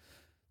 bro.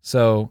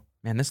 So.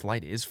 Man, this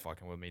light is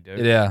fucking with me,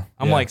 dude. Yeah.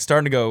 I'm like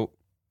starting to go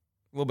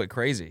a little bit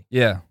crazy.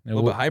 Yeah. A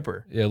little bit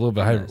hyper. Yeah, a little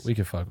bit hyper.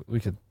 We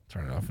could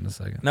turn it off in a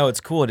second. No,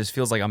 it's cool. It just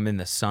feels like I'm in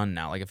the sun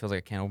now. Like it feels like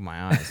I can't open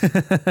my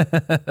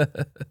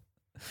eyes.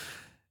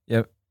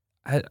 Yeah.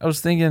 I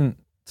was thinking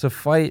to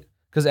fight,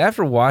 because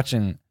after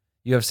watching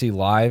UFC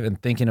live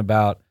and thinking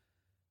about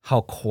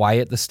how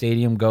quiet the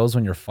stadium goes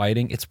when you're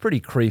fighting, it's pretty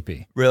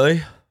creepy.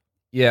 Really?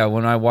 Yeah,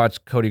 when I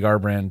watched Cody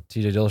Garbrandt,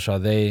 TJ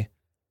Dillashaw,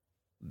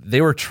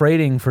 they were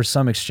trading for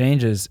some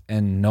exchanges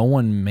and no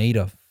one made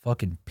a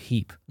fucking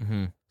peep.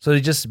 Mm-hmm. So to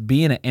just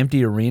be in an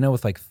empty arena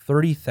with like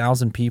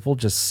 30,000 people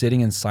just sitting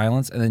in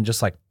silence, and then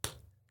just like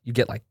you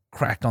get like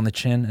cracked on the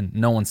chin and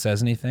no one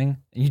says anything,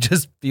 and you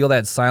just feel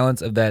that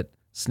silence of that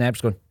snap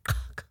just going.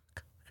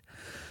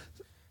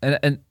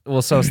 And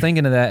well, so I was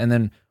thinking of that, and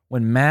then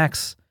when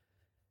Max,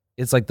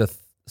 it's like the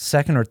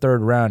second or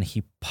third round,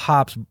 he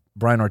pops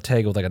Brian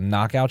Ortega with like a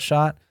knockout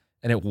shot,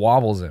 and it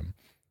wobbles him,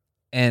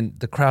 and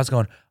the crowd's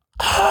going,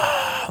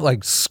 ah,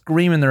 like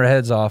screaming their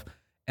heads off,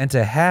 and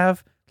to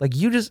have. Like,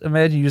 you just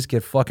imagine you just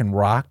get fucking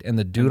rocked and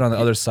the dude on the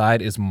other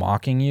side is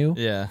mocking you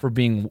for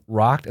being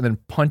rocked and then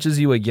punches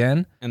you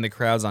again. And the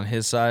crowd's on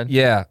his side?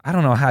 Yeah. I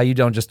don't know how you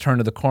don't just turn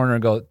to the corner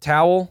and go,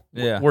 towel?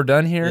 Yeah. We're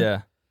done here?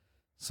 Yeah.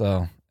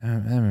 So,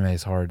 MMA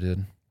is hard,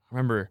 dude. I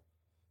remember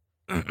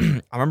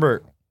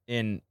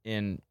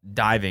in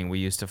diving, we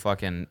used to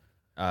fucking,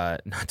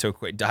 not to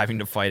equate diving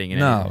to fighting in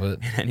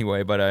any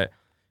way, but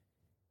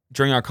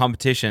during our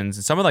competitions,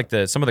 and some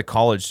of the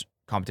college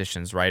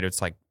competitions, right? It's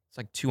like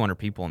 200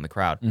 people in the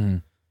crowd.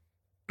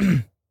 Mm-hmm.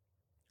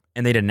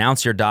 And they'd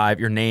announce your dive,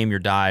 your name, your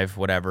dive,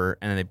 whatever,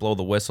 and then they blow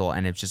the whistle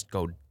and it just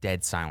go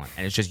dead silent.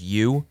 And it's just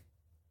you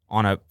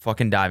on a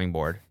fucking diving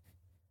board,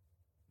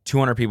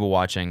 200 people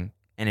watching,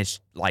 and it's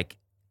like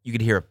you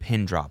could hear a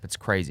pin drop. It's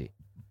crazy.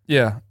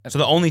 Yeah. So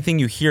the only thing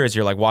you hear as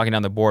you're like walking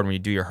down the board when you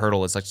do your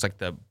hurdle is like just like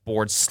the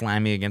board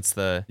slamming against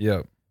the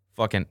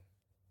fucking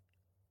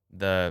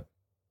the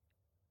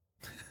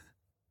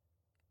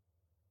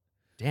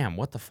damn,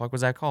 what the fuck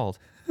was that called?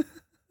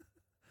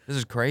 This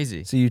is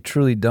crazy. So you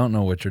truly don't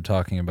know what you're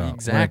talking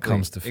about when it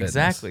comes to fitness.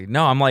 Exactly.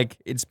 No, I'm like,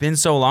 it's been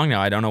so long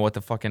now. I don't know what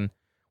the fucking,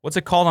 what's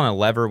it called on a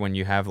lever when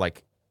you have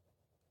like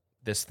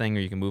this thing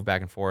where you can move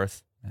back and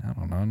forth? I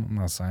don't know. I'm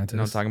not a scientist. You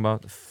know what I'm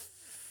talking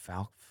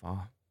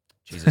about?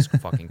 Jesus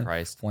fucking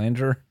Christ.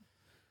 Flanger?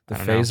 The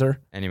phaser?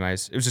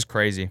 Anyways, it was just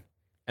crazy.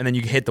 And then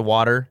you hit the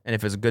water, and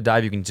if it's a good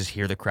dive, you can just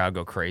hear the crowd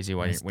go crazy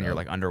when you're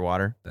like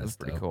underwater. That's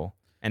pretty cool.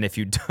 And if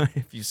you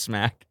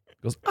smack,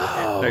 it goes,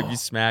 if you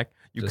smack,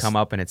 you come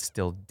up and it's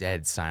still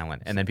dead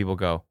silent. And then people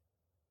go,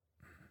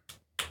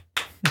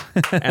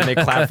 and they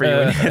clap for you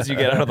as you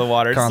get out of the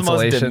water. It's the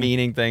most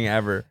demeaning thing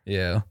ever.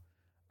 Yeah.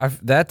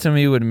 That to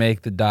me would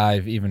make the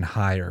dive even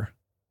higher.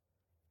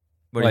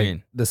 What do you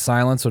mean? The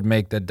silence would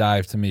make the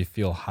dive to me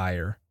feel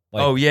higher.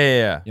 Like, oh,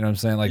 yeah. You know what I'm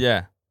saying? Like,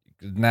 yeah.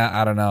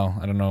 I don't know.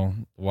 I don't know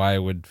why I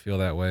would feel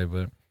that way,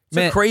 but it's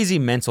a crazy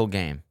mental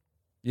game.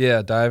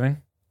 Yeah,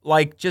 diving.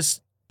 Like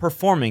just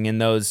performing in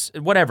those,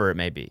 whatever it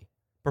may be.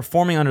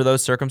 performing under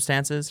those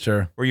circumstances,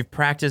 Sure. where you've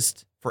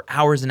practiced for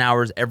hours and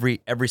hours every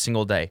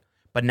single day,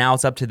 but now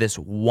it's up to this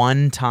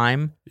one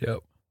time Yep.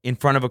 in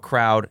front of a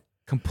crowd,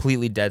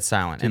 completely dead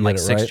silent, To and get like it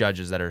 6 right.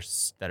 judges that are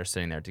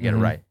sitting there to get Mhm.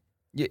 it right.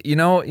 You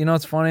know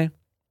it's funny.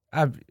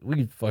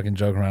 We fucking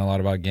joke around a lot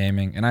about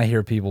gaming, and I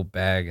hear people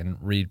bag and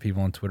read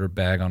people on Twitter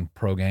bag on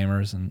pro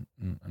gamers and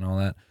all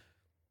that.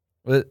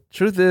 But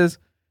truth is,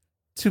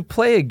 to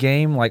play a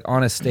game like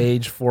on a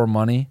stage for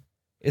money,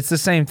 it's the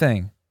same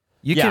thing.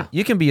 You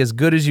can be as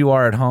good as you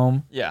are at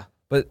home, Yeah.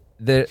 but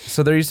there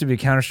used to be a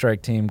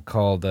Counter-Strike team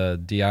called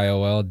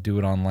DIOL, Do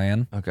It On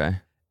LAN, Okay.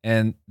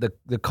 and the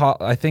call.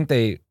 I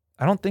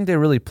don't think they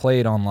really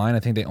played online.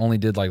 I think they only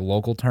did like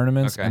local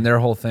tournaments, Okay. and their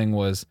whole thing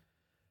was,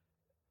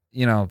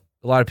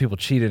 a lot of people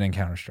cheated in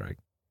Counter-Strike.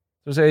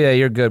 So say, yeah,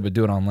 you're good, but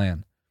do it on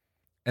LAN.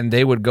 And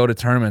they would go to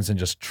tournaments and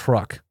just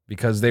truck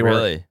because they were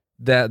Really?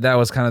 that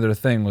was kind of their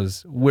thing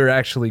was we're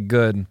actually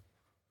good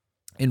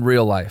in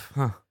real life.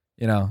 Huh.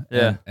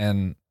 Yeah.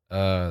 And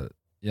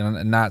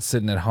and not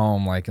sitting at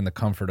home like in the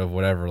comfort of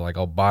whatever, like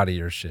I'll body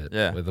your shit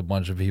with a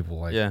bunch of people.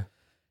 Like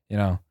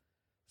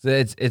So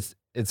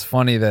it's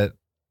funny that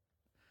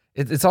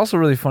it's also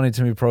really funny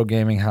to me, pro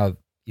gaming, how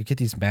you get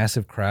these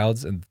massive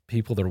crowds and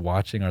people they're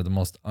watching are the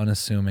most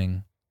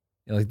unassuming.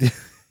 Like these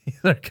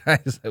are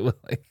guys that would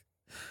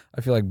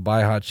I feel like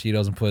buy hot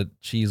Cheetos and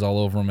put cheese all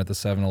over them at the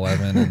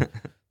 7-Eleven. And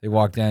they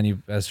walk down,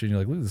 you and you're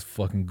like, look at this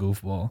fucking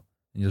goofball.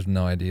 And you have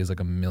no idea he's like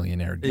a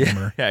millionaire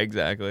gamer. Yeah,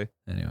 exactly.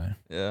 Anyway.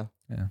 Yeah.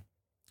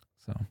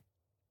 So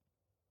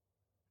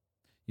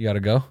you gotta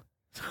go.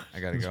 I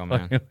gotta go,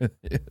 man.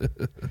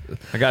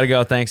 I gotta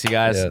go. Thanks, you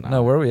guys. Yeah.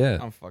 No, where are we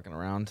at? I'm fucking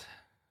around.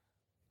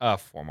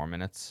 4 more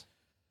minutes.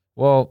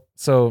 Well,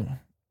 so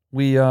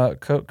we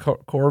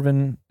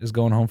Corbin is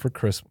going home for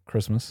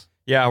Christmas.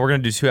 Yeah, we're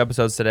gonna do 2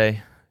 episodes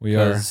today. We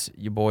are. Because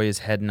your boy is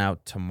heading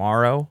out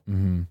tomorrow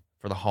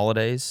for the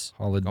holidays.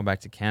 Going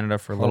back to Canada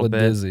for a little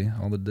bit.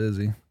 All the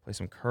dizzy. Play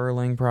some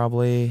curling,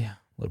 probably. A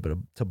little bit of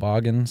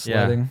toboggan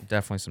sledding. Yeah,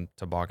 definitely some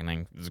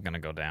tobogganing is gonna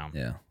go down.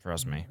 Yeah,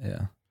 trust me.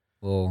 Yeah.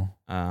 Little.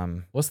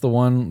 What's the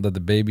one that the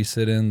baby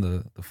sit in?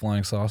 The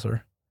flying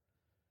saucer.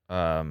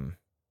 The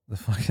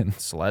fucking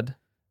sled.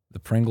 The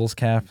Pringles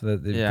cap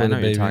that they I put know the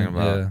what baby you're talking in.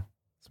 about. Yeah,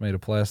 it's made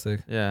of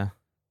plastic. Yeah.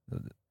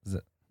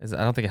 I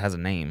don't think it has a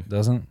name.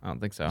 Doesn't? I don't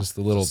think so. Just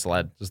the little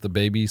sled. Just the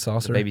baby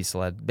saucer. The baby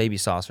sled. Baby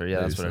saucer. Yeah,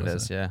 Baby that's what saucer. it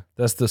is. Yeah.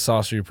 That's the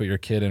saucer you put your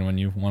kid in when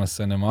you want to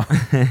send him off.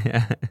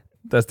 Yeah.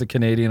 That's the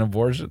Canadian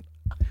abortion.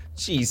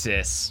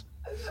 Jesus.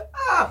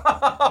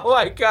 Oh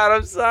my God!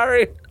 I'm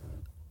sorry.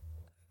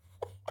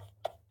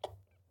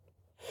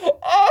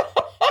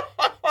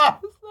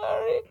 I'm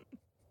sorry.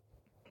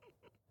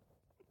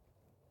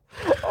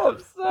 I'm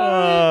sorry.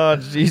 Oh,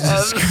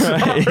 Jesus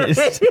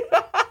Christ.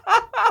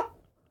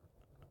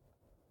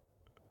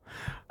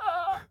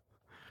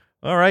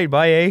 All right,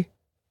 bye, A.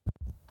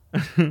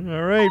 All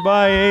right,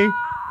 bye, A.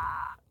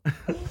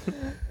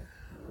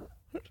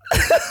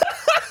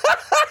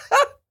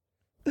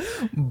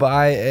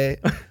 Bye, A.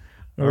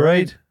 All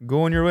right,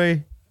 go on your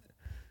way.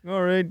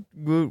 All right,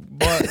 good.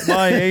 Bye,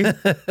 A.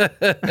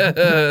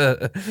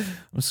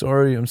 I'm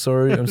sorry. I'm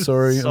sorry. I'm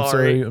sorry. I'm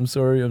sorry. I'm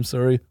sorry. I'm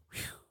sorry.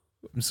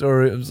 I'm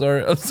sorry. I'm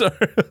sorry. I'm sorry.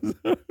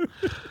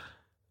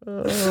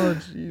 Oh,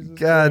 Jesus.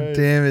 God Christ.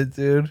 damn it,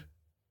 dude.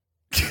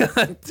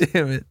 God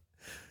damn it.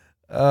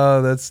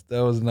 Oh, that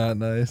was not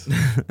nice.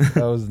 That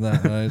was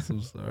not nice.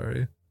 I'm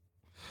sorry.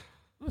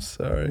 I'm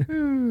sorry.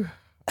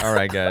 All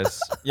right, guys.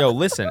 Yo,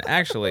 listen,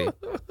 actually.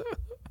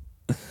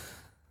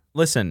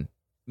 Listen,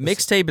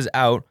 mixtape is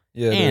out.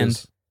 Yeah,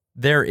 and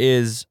there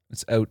is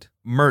it's out.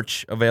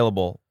 Merch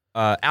available.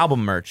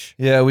 Album merch.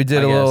 Yeah, we did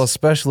I a little guess.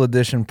 special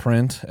edition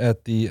print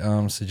at the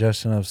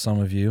suggestion of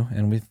some of you,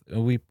 and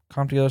we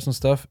comped together some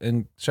stuff.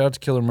 And shout out to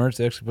Killer Merch;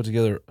 they actually put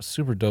together a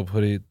super dope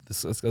hoodie.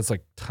 It's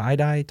like tie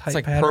dye type. It's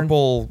like pattern.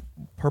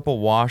 purple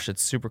wash.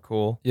 It's super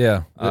cool.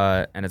 Yeah,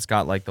 and it's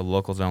got like the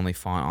locals only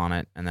font on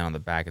it, and then on the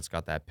back it's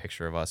got that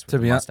picture of us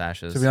with the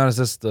mustaches. To be honest,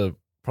 that's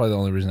probably the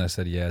only reason I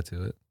said yeah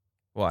to it.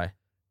 Why?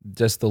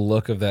 Just the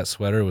look of that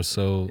sweater was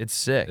so. It's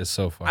sick. It's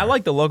so fun. I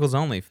like the locals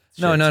only.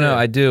 No,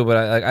 I do, but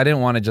I didn't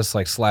want to just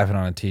like slap it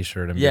on a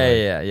T-shirt and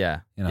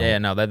Yeah. You know. Yeah.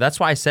 No, that's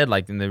why I said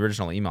like in the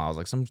original email, I was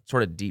like some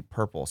sort of deep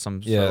purple,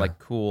 some sort of like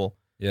cool.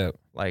 Yeah.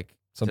 Like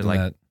Something to like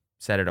that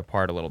set it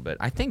apart a little bit.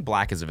 I think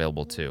black is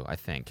available too. I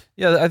think.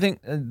 Yeah, I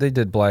think they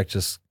did black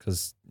just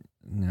because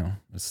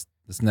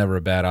it's never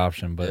a bad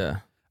option, but yeah.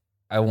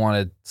 I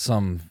wanted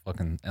some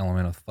fucking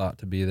element of thought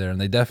to be there,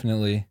 and they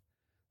definitely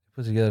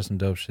put together some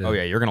dope shit. Oh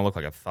yeah, you're gonna look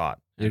like a thought.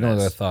 You're gonna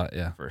look like a thought,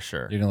 yeah, for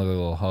sure. You're gonna look like a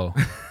little hoe.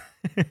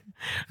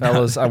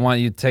 Fellas, I want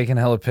you taking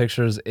hella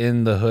pictures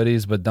in the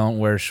hoodies, but don't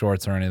wear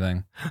shorts or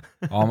anything.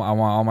 I want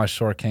all my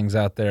short kings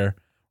out there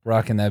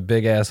rocking that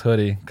big ass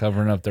hoodie,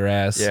 covering up their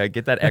ass. Yeah,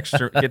 get that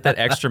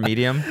extra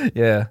medium.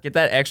 Yeah, get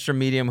that extra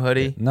medium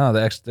hoodie. No,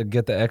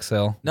 get the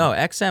XL. No,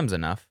 XM's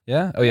enough.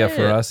 Yeah. Oh yeah,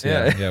 for us.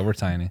 Yeah, we're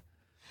tiny.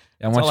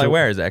 That's all I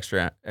wear is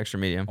extra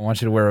medium. I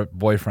want you to wear it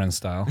boyfriend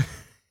style.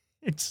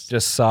 It's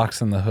just socks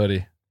and the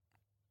hoodie.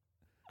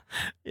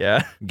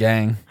 Yeah.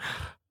 Gang.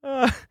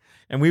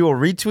 and we will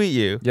retweet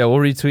you. Yeah, we'll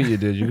retweet you,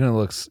 dude. You're gonna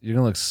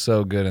look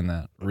so good in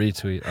that.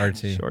 Retweet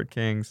RT. Short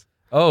Kings.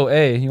 Oh,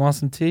 hey, you want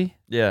some tea?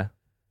 Yeah.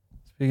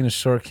 Speaking of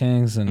short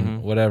kings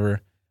and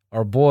whatever,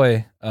 our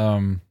boy.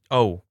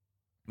 Oh,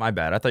 my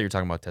bad. I thought you were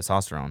talking about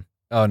testosterone.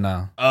 Oh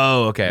no.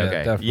 Oh, okay, Yeah, okay.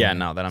 definitely. Yeah,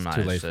 no, then I'm It's not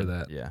too late interested. for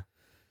that. Yeah.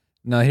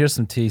 No, here's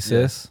some tea,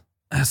 sis.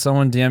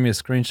 Someone DM me a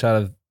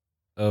screenshot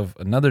of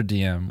another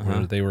DM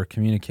where they were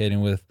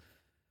communicating with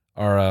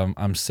our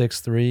I'm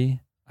 6'3",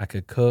 I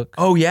could cook.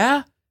 Oh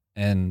yeah.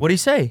 And What'd he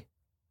say?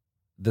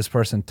 this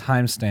person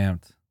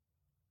timestamped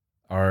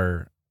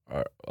our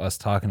us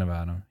talking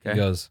about him. Okay. He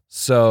goes,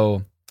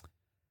 so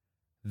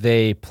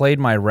they played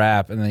my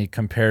rap and they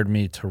compared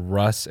me to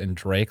Russ and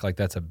Drake like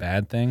that's a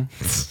bad thing.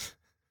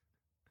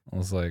 I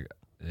was like,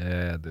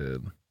 yeah,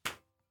 dude.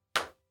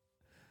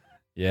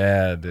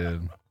 Yeah,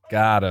 dude.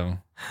 Got him.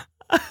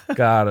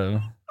 Got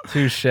him.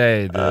 Touche,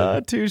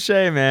 dude. Touche,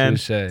 man.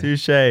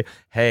 Touche.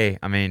 Hey,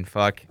 I mean,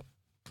 fuck.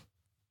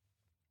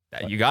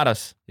 You got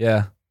us.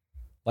 Yeah.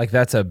 Like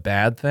that's a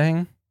bad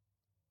thing?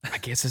 I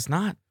guess it's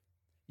not.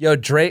 Yo,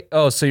 Drake.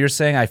 Oh, so you're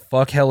saying I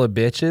fuck hella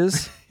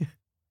bitches?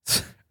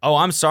 Oh,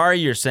 I'm sorry.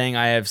 You're saying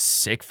I have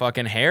sick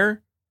fucking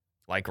hair?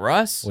 Like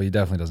Russ? Well, he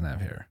definitely doesn't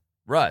have hair.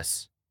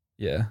 Russ.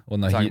 Yeah. Well,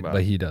 no, Talking about-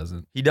 but he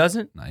doesn't. He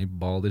doesn't? Nah, he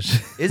bald as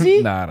shit. Is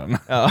he? Nah, I don't know.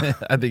 Oh.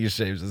 I think he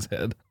shaves his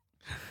head.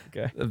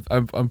 Okay.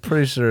 I'm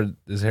pretty sure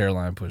his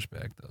hairline pushed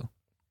back though.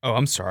 Oh,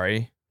 I'm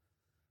sorry.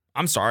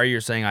 I'm sorry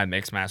you're saying I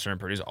mix, master, and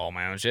produce all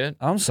my own shit.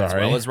 I'm sorry.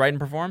 As well as write and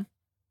perform?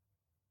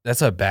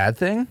 That's a bad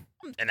thing?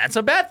 And that's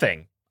a bad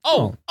thing.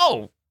 Oh.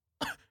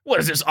 What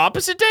is this,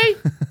 opposite day?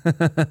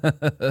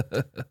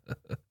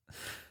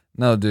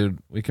 No, dude.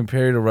 We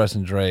compare you to Russ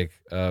and Drake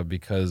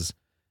because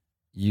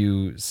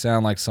you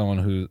sound like someone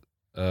who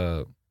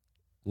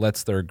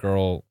lets their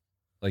girl,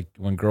 like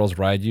when girls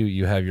ride you,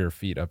 you have your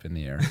feet up in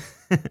the air.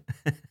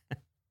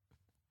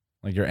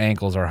 Like your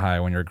ankles are high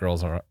when your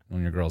girl's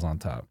on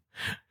top.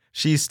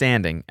 She's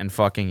standing and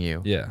fucking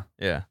you. Yeah.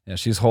 Yeah. Yeah,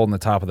 she's holding the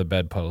top of the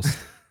bedpost.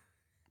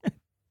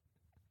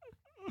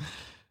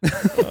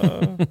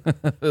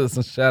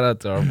 So shout out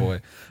to our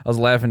boy. I was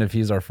laughing if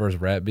he's our first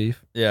rap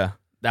beef. Yeah.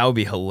 That would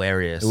be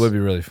hilarious. It would be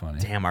really funny.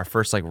 Damn, our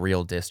first like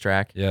real diss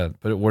track. Yeah,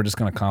 but we're just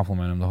gonna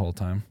compliment him the whole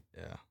time.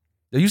 Yeah.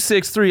 Are you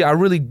 6'3"? I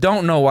really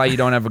don't know why you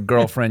don't have a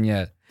girlfriend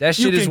yet. That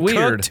shit is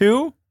weird. Cook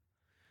too?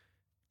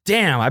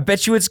 Damn, I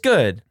bet you it's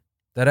good.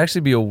 That'd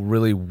actually be a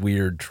really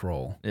weird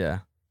troll. Yeah.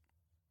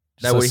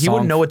 Just That a way, he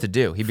wouldn't song- know what to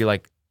do. He'd be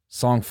like,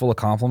 Song full of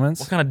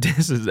compliments. what kind of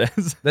diss is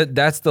this?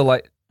 That's the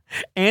like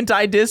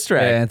Anti-diss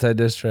track.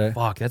 anti-diss track.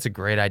 Fuck, that's a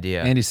great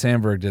idea. Andy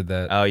Samberg did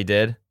that. Oh, he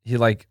did? He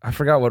like I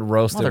forgot what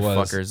roast it was.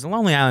 Motherfuckers. The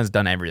Lonely Island's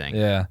done everything.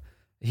 Yeah.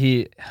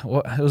 It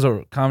was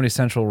a Comedy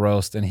Central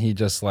roast, and he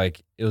just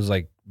like it was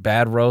like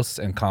bad roasts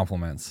and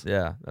compliments.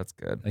 Yeah, that's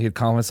good. Like, he'd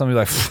compliment somebody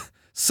like,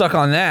 "Suck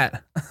on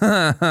that."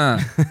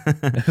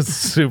 It's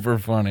super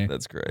funny.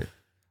 That's great.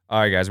 All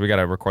right, guys, we got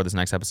to record this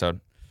next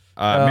episode.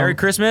 Merry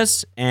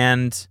Christmas.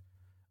 And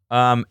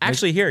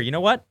actually, here, you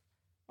know what?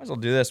 Might as well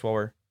do this while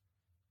we're...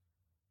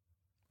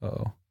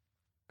 Oh,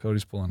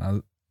 Cody's pulling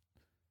out.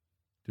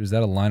 Dude, is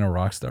that a line of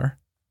Rockstar?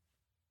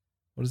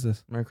 What is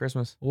this? Merry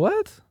Christmas.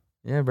 What?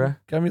 Yeah, bro.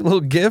 Got me a little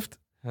gift?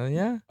 Hell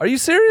yeah. Are you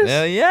serious?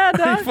 Hell yeah, Are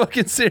dog. you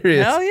fucking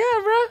serious? Hell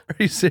yeah, bro. Are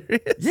you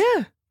serious?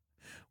 Yeah.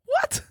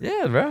 What?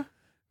 Yeah, bro.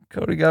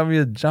 Cody got me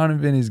a John and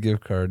Vinny's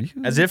gift card.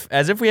 As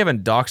if we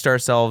haven't doxed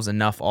ourselves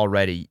enough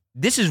already.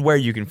 This is where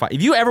you can find.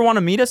 If you ever want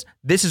to meet us,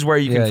 this is where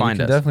you can find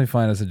us. Definitely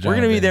find us at John. We're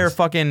gonna and be there. Vinny's.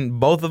 Fucking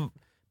both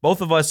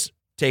of us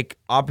take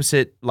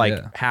opposite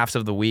halves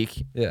of the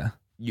week. Yeah.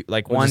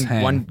 Like We'll just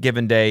hang. one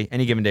given day,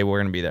 any given day, we're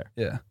gonna be there.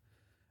 Yeah.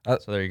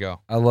 So there you go.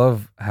 I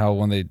love how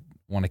when they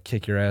want to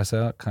kick your ass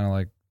out, kind of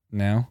like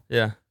now.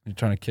 Yeah. You're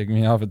trying to kick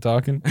me off at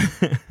talking.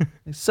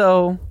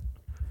 So,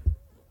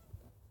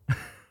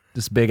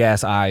 this big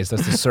ass eyes.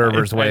 That's the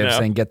server's way of know.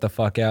 saying get the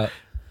fuck out.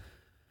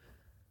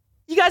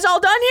 You guys all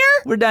done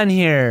here? We're done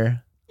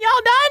here. Y'all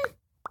done?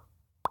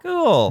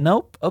 Cool.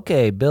 Nope.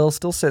 Okay, Bill's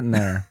still sitting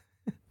there.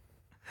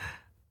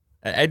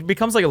 It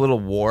becomes like a little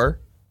war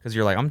because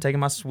you're like, I'm taking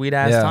my sweet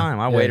ass Yeah, time.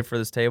 I yeah. waited for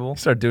this table.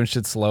 Start doing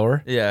shit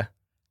slower. Yeah.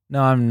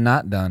 No, I'm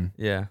not done.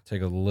 Yeah.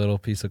 Take a little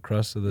piece of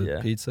crust of the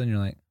Yeah. pizza, and you're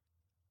like,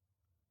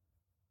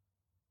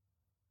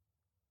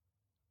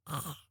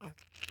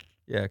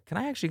 Yeah. Can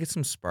I actually get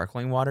some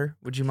sparkling water?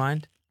 Would you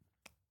mind?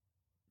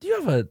 do you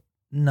have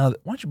another?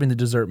 Why don't you bring the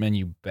dessert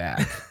menu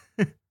back?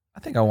 I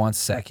think I want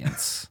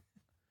seconds.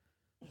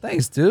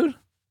 Thanks, dude.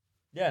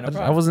 Yeah,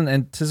 I wasn't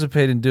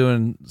anticipating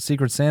doing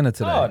Secret Santa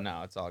today. Oh,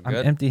 no, it's all I'm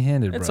good.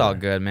 empty-handed, It's brother. all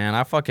good, man.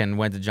 I fucking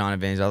went to John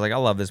and Vinny's. I was like, I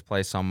love this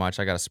place so much.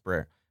 I gotta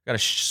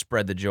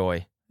spread the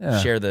joy. Yeah.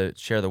 Share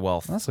the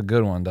wealth. That's a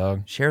good one,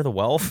 dog. Share the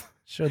wealth.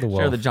 Share the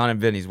wealth. Share the John and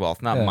Vinny's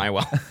wealth, not Yeah. my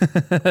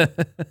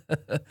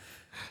wealth.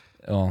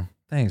 Oh,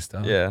 thanks,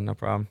 dog. Yeah, no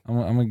problem. I'm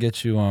gonna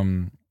get you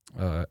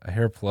a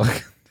hair plug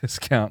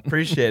discount.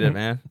 Appreciate it,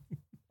 man.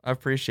 I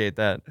appreciate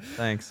that.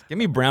 Thanks. Give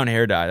me brown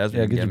hair dye. That's what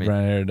Yeah, you get get you me.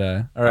 brown hair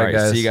dye. All All right,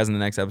 guys. See you guys in the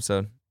next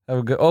episode. Have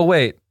a good. Oh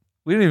wait,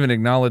 We didn't even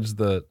acknowledge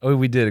the. Oh,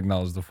 we did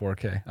acknowledge the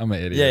 4K. I'm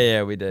an idiot.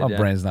 Yeah, we did. My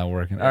brain's not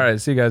working. All right,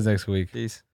 see you guys next week. Peace.